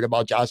not worried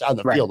about Josh on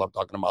the field I'm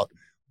talking about.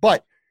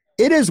 But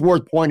it is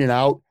worth pointing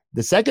out,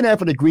 the second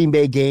half of the Green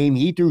Bay game,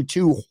 he threw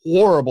two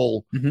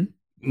horrible,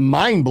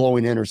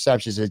 mind-blowing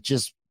interceptions that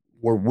just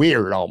were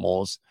weird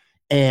almost.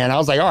 And I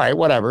was like, all right,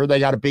 whatever. They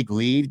got a big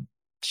lead.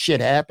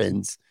 Shit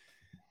happens.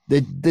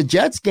 The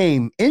Jets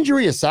game,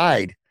 injury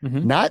aside,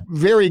 not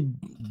very,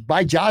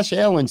 by Josh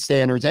Allen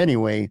standards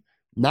anyway,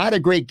 not a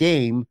great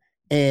game.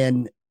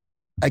 And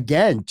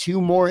again,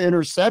 two more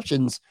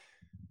interceptions.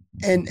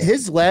 And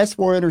his last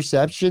four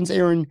interceptions,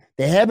 Aaron,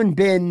 they haven't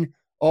been,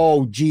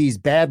 oh, geez,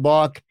 bad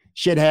luck.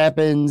 Shit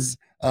happens.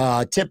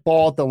 Tip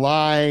ball at the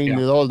line. Yeah.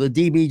 The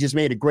DB just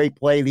made a great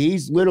play.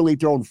 He's literally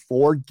thrown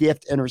 4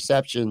 gift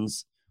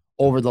interceptions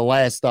over the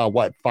last,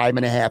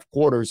 5.5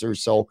 quarters or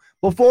so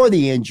before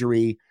the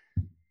injury.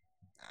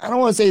 I don't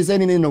want to say it's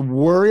anything to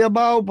worry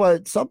about,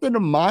 but something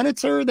to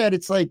monitor that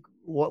it's like,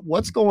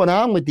 what's going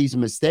on with these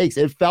mistakes?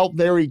 It felt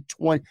very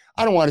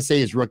I don't want to say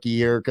his rookie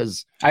year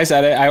because I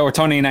said it. Or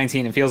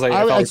 2019. It feels like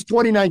it's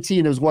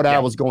 2019 is what I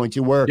was going to.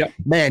 Where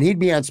man, he'd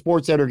be on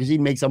SportsCenter because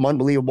he'd make some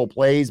unbelievable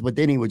plays, but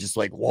then he was just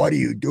like, "What are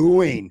you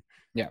doing?"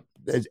 Yeah,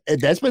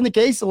 that's been the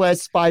case the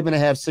last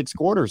 5.5, 6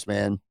 quarters,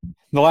 man.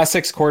 The last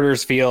 6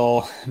 quarters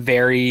feel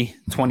very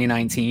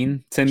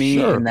 2019 to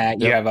me in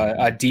that you have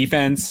a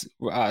defense,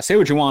 say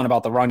what you want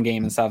about the run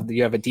game and stuff.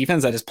 You have a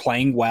defense that is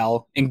playing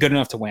well and good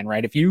enough to win,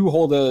 right? If you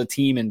hold a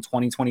team in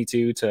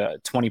 2022 to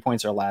 20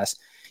 points or less,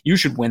 you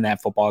should win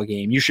that football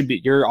game. You should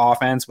be your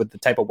offense with the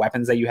type of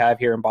weapons that you have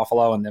here in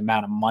Buffalo and the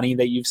amount of money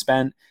that you've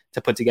spent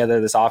to put together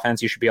this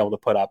offense, you should be able to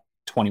put up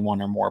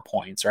 21 or more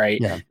points,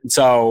 right? Yeah.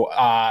 So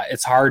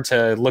it's hard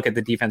to look at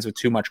the defense with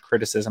too much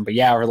criticism. But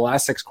yeah, over the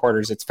last 6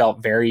 quarters, it's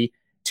felt very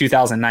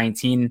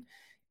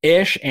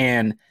 2019-ish,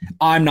 and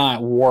I'm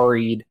not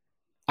worried.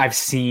 I've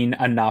seen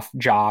enough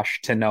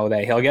Josh to know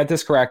that he'll get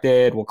this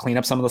corrected. We'll clean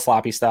up some of the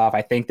sloppy stuff.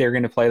 I think they're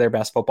going to play their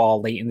best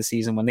football late in the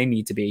season when they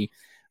need to be.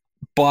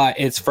 But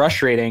it's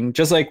frustrating,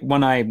 just like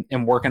when I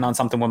am working on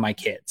something with my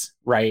kids,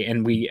 right?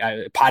 And we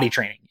potty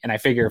training, and I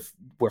figure if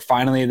we're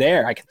finally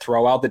there, I can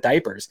throw out the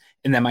diapers,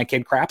 and then my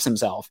kid craps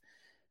himself.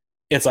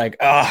 It's like,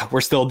 we're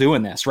still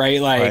doing this,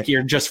 right? Like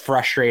you're just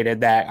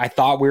frustrated that I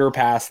thought we were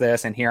past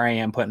this, and here I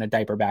am putting a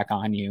diaper back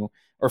on you,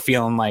 or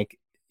feeling like,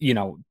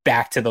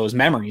 back to those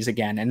memories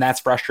again. And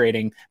that's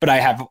frustrating, but I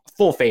have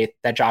full faith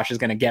that Josh is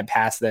going to get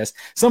past this.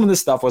 Some of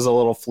this stuff was a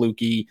little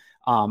fluky.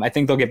 I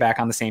think they'll get back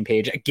on the same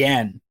page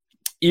again.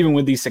 Even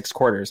with these 6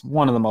 quarters,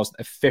 one of the most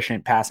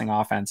efficient passing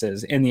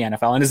offenses in the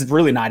NFL. And it's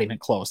really not even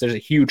close. There's a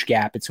huge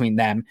gap between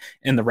them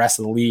and the rest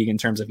of the league in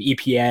terms of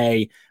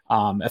EPA,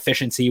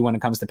 efficiency when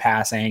it comes to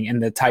passing,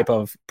 and the type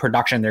of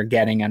production they're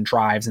getting on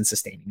drives and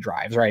sustaining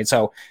drives, right?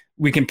 So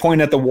we can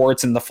point at the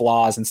warts and the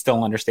flaws and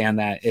still understand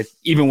that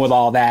even with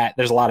all that,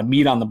 there's a lot of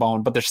meat on the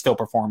bone, but they're still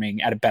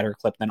performing at a better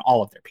clip than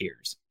all of their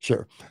peers.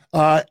 Sure.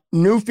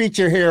 New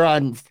feature here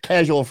on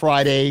Casual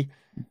Friday.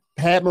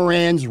 Pat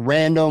Moran's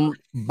random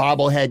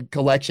bobblehead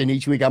collection.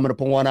 Each week I'm going to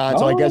put one on.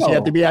 So I guess you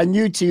have to be on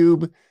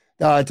YouTube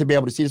to be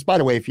able to see this. By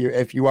the way,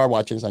 if you are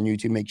watching this on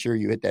YouTube, make sure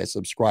you hit that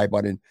subscribe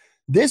button.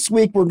 This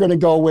week we're going to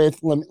go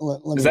with, let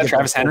is that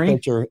Travis Henry?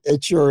 Picture.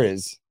 It sure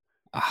is.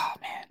 Oh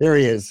man. There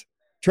he is.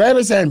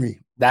 Travis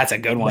Henry. That's a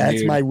good one.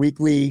 That's my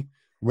weekly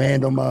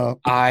random.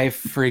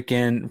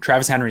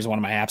 Travis Henry is one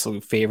of my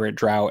absolute favorite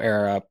drought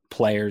era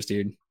players,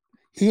 dude.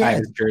 He had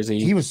his jersey.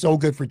 He was so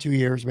good for 2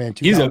 years, man.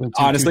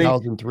 Honestly,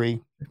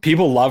 2003.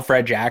 People love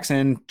Fred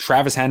Jackson.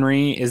 Travis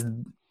Henry is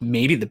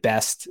maybe the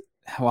best.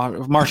 Well,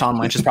 Marshawn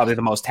Lynch is probably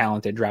the most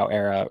talented drought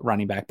era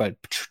running back, but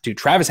dude,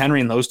 Travis Henry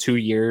in those 2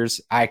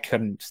 years,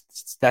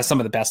 that's some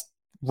of the best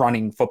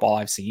running football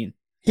I've seen.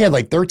 He had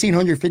like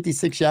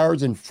 1,356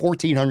 yards and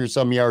 1,400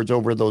 some yards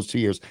over those 2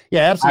 years.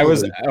 Yeah,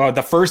 absolutely. I was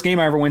the first game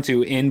I ever went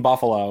to in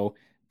Buffalo,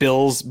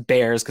 Bills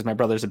Bears, because my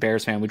brother's a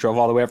Bears fan. We drove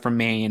all the way up from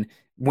Maine,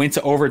 went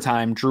to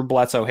overtime. Drew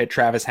Bledsoe hit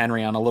Travis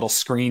Henry on a little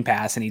screen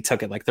pass, and he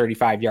took it like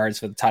 35 yards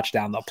for the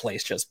touchdown. The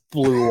place just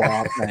blew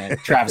off, man.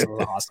 Travis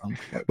was awesome.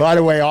 By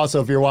the way,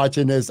 also, if you're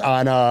watching this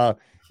on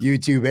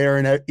YouTube,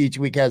 Aaron each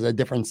week has a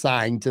different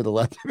sign to the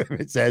left of him.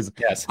 It says,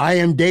 "Yes, I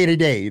am day to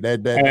day."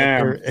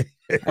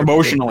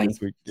 Emotionally.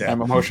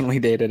 I'm emotionally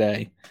day to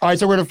day. All right,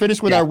 so we're going to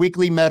finish with our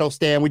weekly medal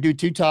stand. We do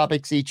 2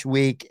 topics each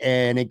week,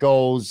 and it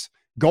goes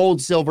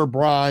gold, silver,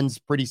 bronze,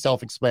 pretty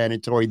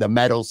self-explanatory, the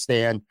medal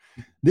stand.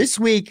 This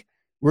week,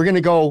 We're going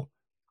to go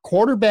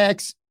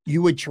quarterbacks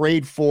you would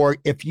trade for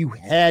if you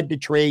had to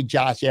trade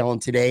Josh Allen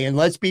today. And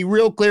let's be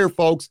real clear,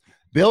 folks.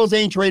 Bills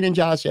ain't trading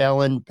Josh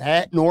Allen.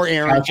 Pat nor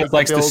Aaron. Pat just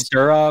likes to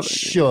stir up.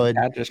 Should.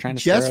 Pat just trying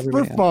to just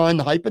for fun,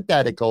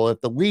 hypothetical. If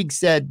the league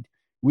said,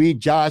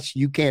 Josh,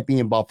 you can't be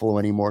in Buffalo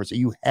anymore. So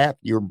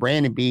you're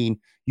Brandon Beane.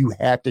 You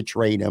have to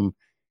trade him.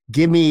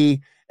 Give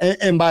me,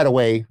 and by the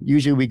way,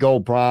 usually we go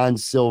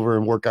bronze, silver,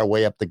 and work our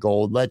way up to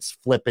gold. Let's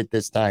flip it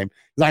this time,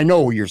 because I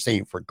know what you're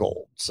saying for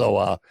gold.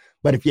 So,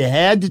 but if you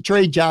had to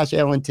trade Josh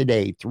Allen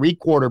today, 3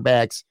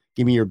 quarterbacks,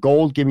 give me your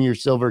gold, give me your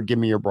silver, give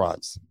me your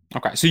bronze.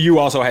 Okay. So you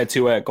also had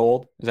 2 at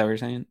gold. Is that what you're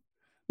saying?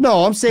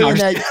 No, I'm saying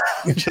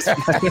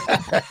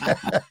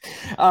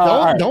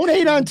don't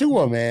hate on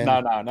Tua,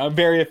 man. No.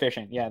 Very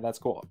efficient. Yeah, that's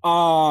cool.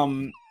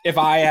 If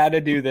I had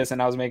to do this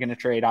and I was making a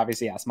trade,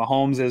 obviously, yes,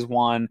 Mahomes is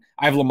one.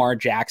 I have Lamar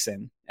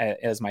Jackson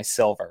as my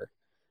silver.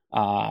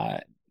 I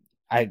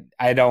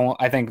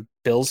think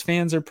Bills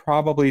fans are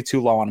probably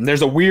too low on him.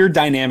 There's a weird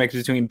dynamic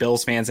between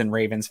Bills fans and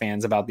Ravens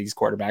fans about these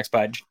quarterbacks,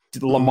 but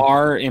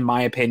Lamar, in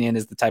my opinion,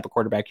 is the type of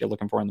quarterback you're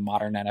looking for in the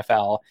modern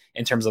NFL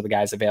in terms of the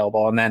guys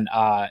available. And then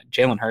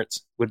Jalen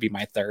Hurts would be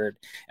my third.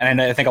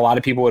 And I think a lot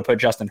of people would put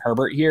Justin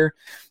Herbert here.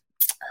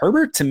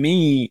 Herbert, to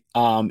me,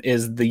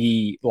 is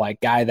the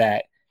guy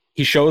that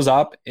he shows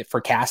up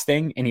for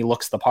casting and he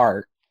looks the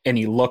part. And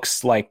he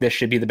looks like this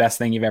should be the best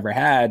thing you've ever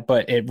had,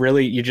 but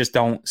you just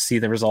don't see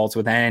the results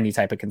with any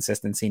type of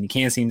consistency, and he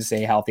can't seem to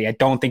stay healthy. I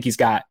don't think he's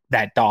got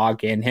that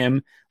dog in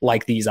him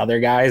like these other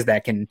guys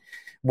that can,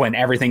 when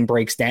everything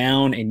breaks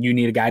down and you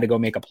need a guy to go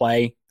make a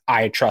play.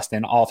 I trust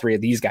in all 3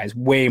 of these guys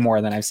way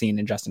more than I've seen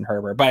in Justin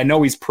Herbert. But I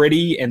know he's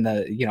pretty and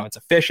it's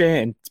efficient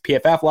and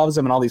PFF loves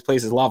him and all these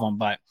places love him,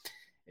 but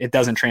it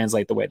doesn't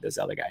translate the way those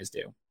other guys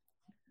do.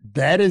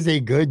 That is a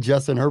good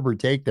Justin Herbert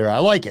take there. I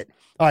like it.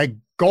 All right.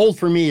 Gold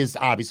for me is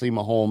obviously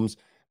Mahomes.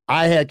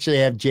 I actually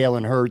have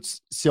Jalen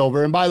Hurts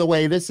silver. And by the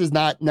way, this is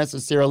not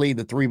necessarily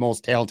the 3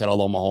 most talented,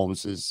 although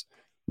Mahomes is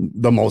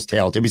the most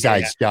talented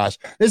besides Josh.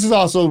 This is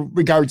also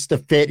regards to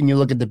fit, and you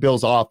look at the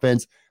Bills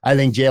offense. I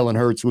think Jalen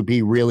Hurts would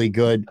be really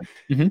good.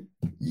 Mm-hmm.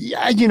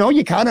 Yeah,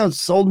 you kind of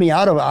sold me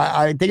out of it.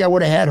 I think I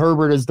would have had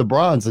Herbert as the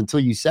bronze until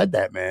you said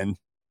that, man.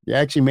 You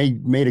actually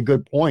made a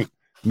good point.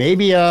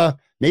 Maybe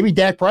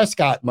Dak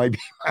Prescott might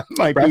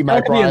be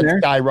my bronze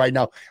guy right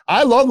now.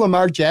 I love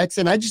Lamar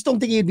Jackson. I just don't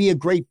think he'd be a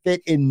great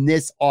fit in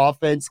this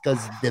offense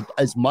because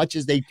as much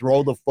as they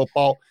throw the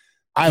football,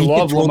 I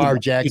love Lamar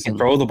Jackson. He can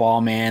throw the ball,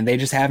 man. They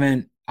just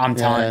haven't. I'm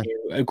telling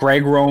you,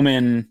 Greg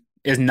Roman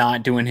is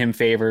not doing him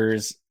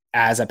favors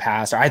as a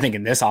passer. I think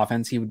in this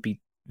offense, he would be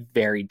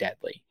very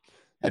deadly.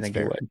 I think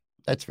he would.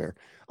 That's fair.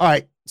 All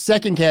right.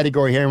 Second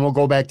category here, and we'll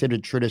go back to the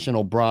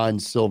traditional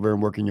bronze, silver,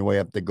 and working your way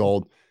up to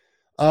gold.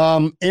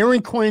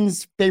 Aaron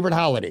Quinn's favorite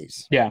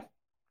holidays. Yeah.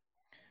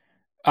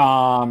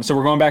 So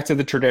we're going back to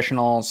the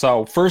traditional.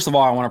 So first of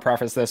all, I want to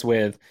preface this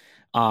with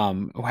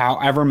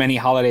however many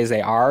holidays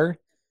they are,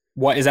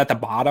 what is at the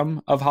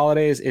bottom of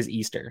holidays is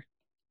Easter.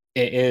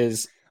 It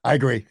is, I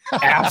agree,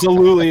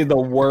 absolutely the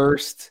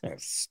worst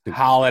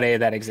holiday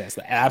that exists.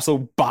 The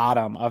absolute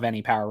bottom of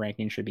any power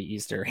ranking should be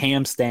Easter.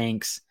 Ham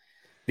stinks.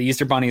 The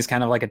Easter Bunny is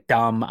kind of like a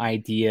dumb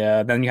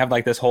idea. Then you have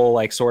this whole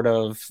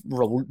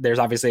there's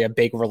obviously a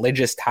big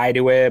religious tie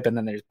to it, but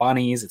then there's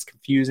bunnies. It's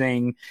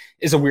confusing.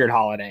 It's a weird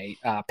holiday.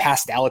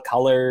 Pastel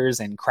colors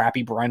and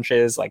crappy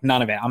brunches,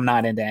 none of it. I'm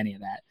not into any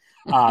of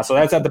that. So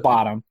that's at the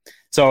bottom.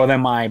 So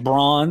then my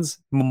bronze,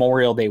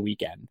 Memorial Day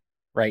weekend,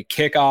 right?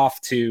 Kickoff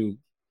to,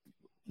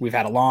 we've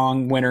had a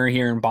long winter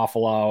here in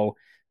Buffalo.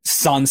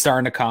 Sun's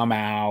starting to come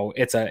out.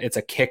 It's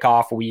a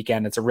kickoff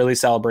weekend. It's a really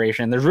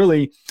celebration. There's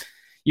really,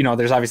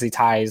 there's obviously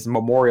ties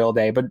Memorial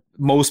Day, but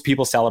most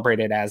people celebrate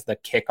it as the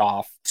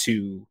kickoff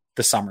to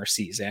the summer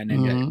season.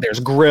 And there's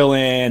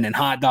grilling and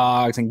hot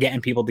dogs and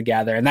getting people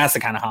together. And that's the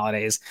kind of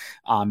holidays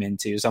I'm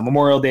into. So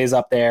Memorial Day is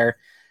up there.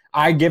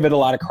 I give it a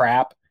lot of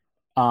crap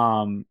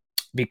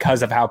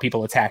because of how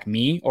people attack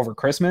me over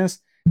Christmas.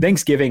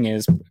 Thanksgiving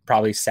is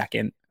probably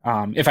second.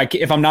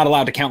 If I'm not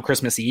allowed to count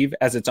Christmas Eve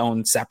as its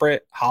own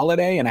separate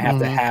holiday and I have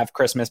to have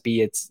Christmas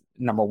be its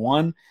number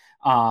one,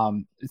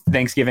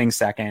 Thanksgiving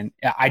second.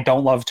 I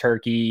don't love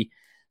turkey.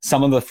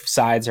 Some of the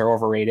sides are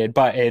overrated,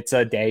 but it's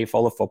a day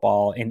full of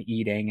football and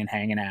eating and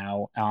hanging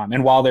out.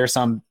 And while there's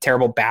some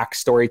terrible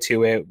backstory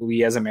to it,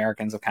 we as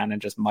Americans have kind of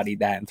just muddied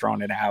that and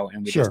thrown it out,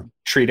 and we just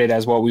treat it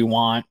as what we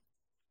want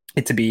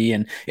it to be.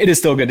 And it is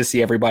still good to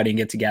see everybody and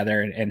get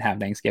together and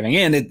have Thanksgiving.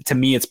 And to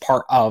me, it's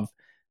part of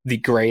the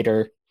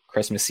greater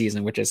Christmas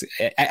season, which is,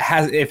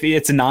 if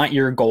it's not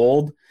your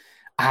gold,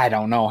 I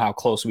don't know how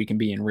close we can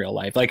be in real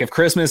life. If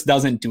Christmas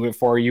doesn't do it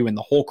for you and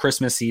the whole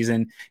Christmas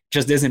season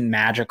just isn't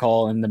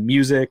magical, and the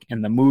music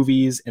and the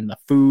movies and the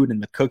food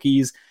and the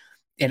cookies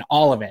and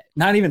all of it,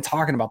 not even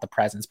talking about the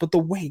presents, but the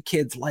way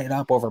kids light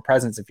up over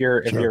presents. If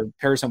you're a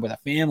person with a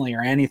family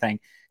or anything,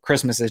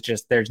 Christmas is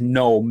just, there's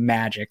no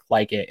magic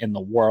like it in the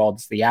world.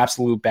 It's the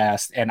absolute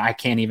best. And I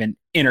can't even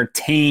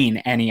entertain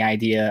any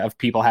idea of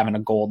people having a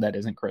gold that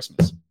isn't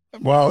Christmas.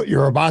 Well,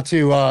 you're about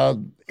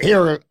to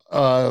hear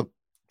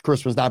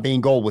Christmas not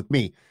being gold with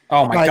me.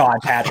 Oh my God,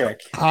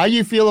 Patrick. How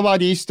you feel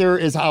about Easter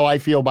is how I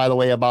feel, by the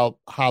way, about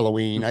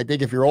Halloween. I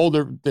think if you're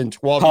older than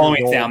 12 Halloween's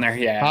years old, down there,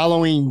 yeah.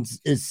 Halloween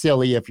is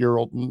silly if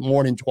you're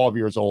more than 12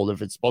 years old,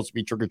 if it's supposed to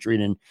be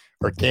trick-or-treating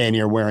or candy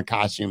or wearing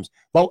costumes.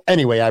 Well,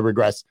 anyway, I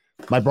regress.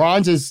 My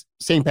bronze is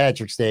St.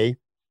 Patrick's Day.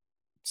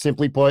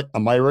 Simply put,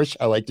 I'm Irish.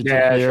 I like to drink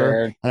beer.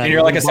 Sure. And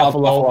you're like a South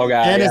Buffalo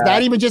guy. And it's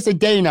not even just a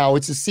day now.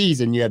 It's a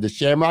season. You have the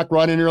Shamrock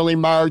Run in early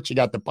March. You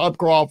got the pub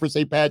crawl for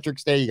St.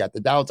 Patrick's Day. You got the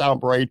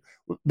downtown parade.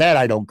 That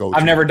I don't go to.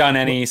 I've never done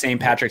any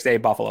St. Patrick's Day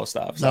Buffalo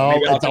stuff. So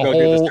no, it's a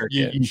whole,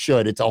 you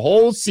should. It's a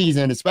whole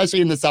season, especially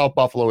in the South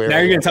Buffalo area. Now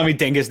you're going to tell me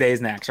Dingus Day is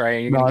next,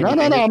 right? No, I'm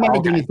not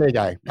a Dingus Day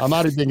guy. I'm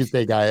not a Dingus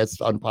Day guy.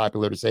 It's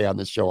unpopular to say on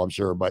this show, I'm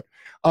sure. But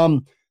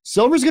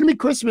silver's going to be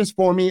Christmas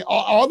for me.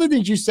 All the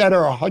things you said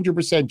are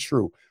 100%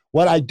 true.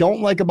 What I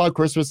don't like about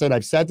Christmas, and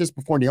I've said this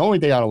before, and the only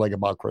thing I don't like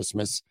about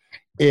Christmas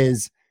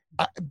is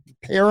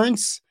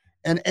parents,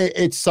 and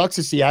it sucks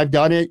to see. I've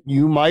done it.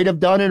 You might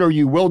have done it, or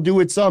you will do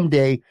it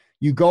someday.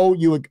 You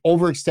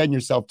overextend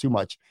yourself too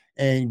much,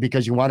 and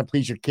because you want to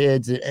please your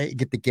kids and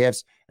get the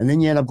gifts, and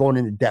then you end up going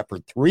into debt for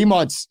 3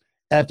 months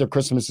after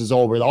Christmas is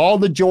over. All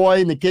the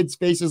joy and the kids'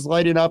 faces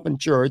lighting up,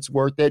 and sure, it's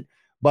worth it,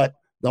 but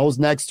those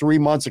next 3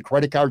 months of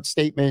credit card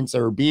statements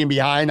or being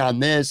behind on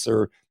this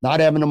or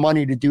not having the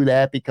money to do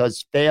that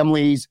because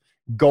families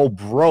go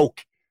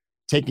broke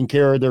taking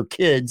care of their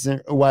kids and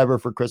whatever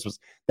for Christmas.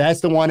 That's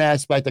the one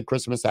aspect of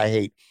Christmas I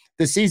hate.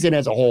 The season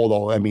as a whole,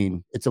 though, I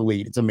mean, it's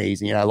elite. It's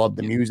amazing. And I love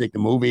the music, the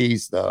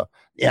movies,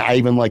 I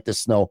even like the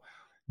snow.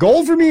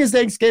 Gold for me is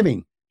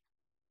Thanksgiving.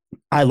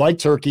 I like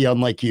turkey,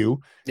 unlike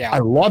you. Yeah. I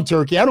love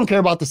turkey. I don't care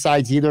about the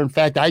sides either. In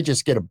fact, I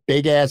just get a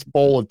big ass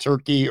bowl of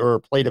turkey or a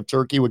plate of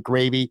turkey with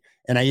gravy,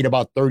 and I eat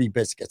about 30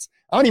 biscuits.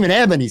 I don't even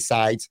have any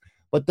sides,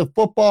 but the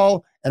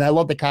football, and I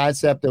love the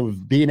concept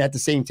of being at the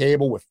same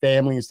table with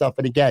family and stuff.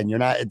 And again,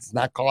 it's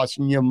not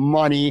costing you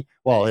money.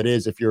 Well, it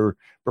is if you're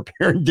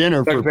preparing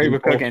dinner for people.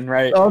 Cooking,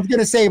 right? I was going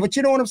to say, but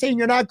you know what I'm saying?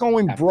 You're not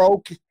going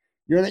broke.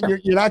 You're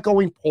not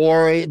going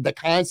poor. The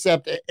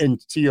concept, and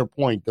to your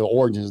point, the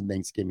origins of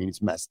Thanksgiving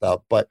is messed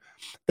up. But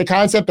the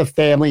concept of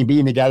family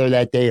being together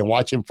that day and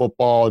watching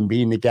football and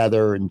being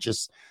together and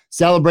just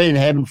celebrating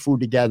and having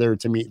food together,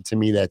 to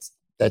me, that's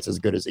as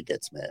good as it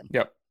gets, man.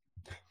 Yep.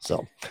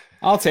 So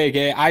I'll take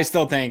it. I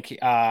still think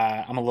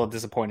I'm a little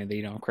disappointed that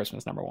you don't have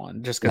Christmas number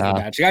one, just because of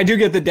the magic. I do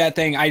get the debt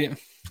thing.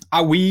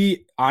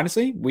 We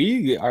honestly,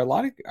 a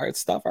lot of our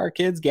stuff our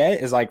kids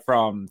get is like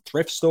from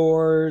thrift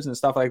stores and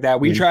stuff like that.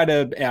 We try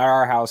to at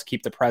our house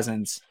keep the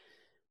presents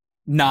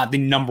not the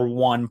number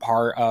one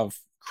part of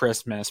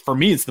Christmas. For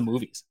me, it's the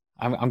movies.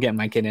 I'm getting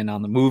my kid in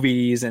on the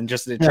movies and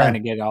just trying to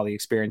get all the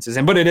experiences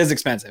in, but it is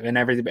expensive and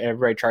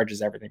everybody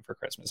charges everything for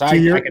Christmas. I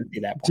can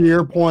see that point. To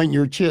your point,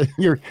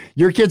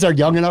 your kids are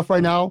young enough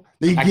right now.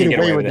 They can get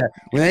away with that.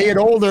 When they get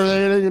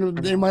older,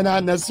 they might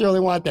not necessarily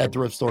want that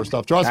thrift store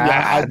stuff. Trust me.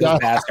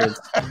 Bastards.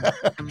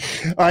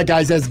 All right,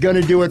 guys, that's going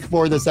to do it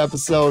for this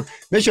episode.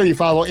 Make sure you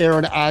follow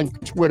Aaron on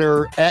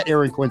Twitter at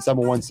Aaron Quinn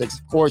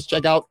 716. Of course,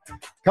 check out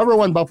Cover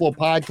One Buffalo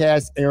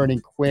podcast. Aaron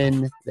and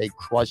Quinn, they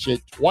crush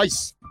it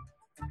twice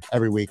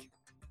every week.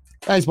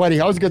 Thanks, buddy.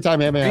 Always a good time,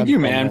 man. Thank you,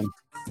 man.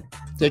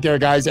 Take care,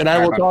 guys. And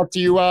I will talk to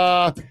you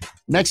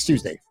next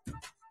Tuesday.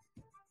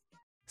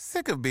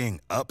 Sick of being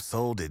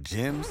upsold at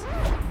gyms?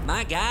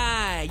 My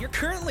guy, you're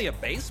currently a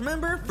base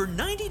member. For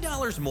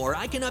 $90 more,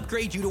 I can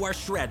upgrade you to our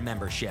Shred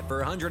membership.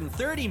 For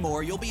 $130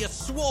 more, you'll be a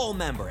Swole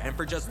member. And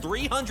for just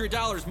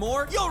 $300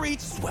 more, you'll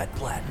reach Sweat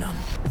Platinum.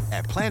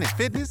 At Planet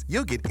Fitness,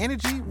 you'll get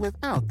energy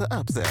without the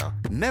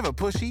upsell. Never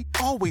pushy,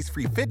 always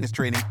free fitness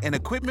training and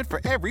equipment for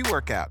every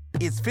workout.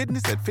 It's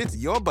fitness that fits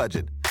your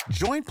budget.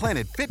 Join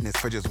Planet Fitness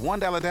for just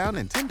 $1 down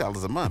and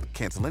 $10 a month.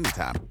 Cancel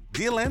anytime.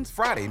 Deal ends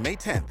Friday, May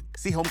 10th.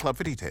 See Home Club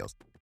for details.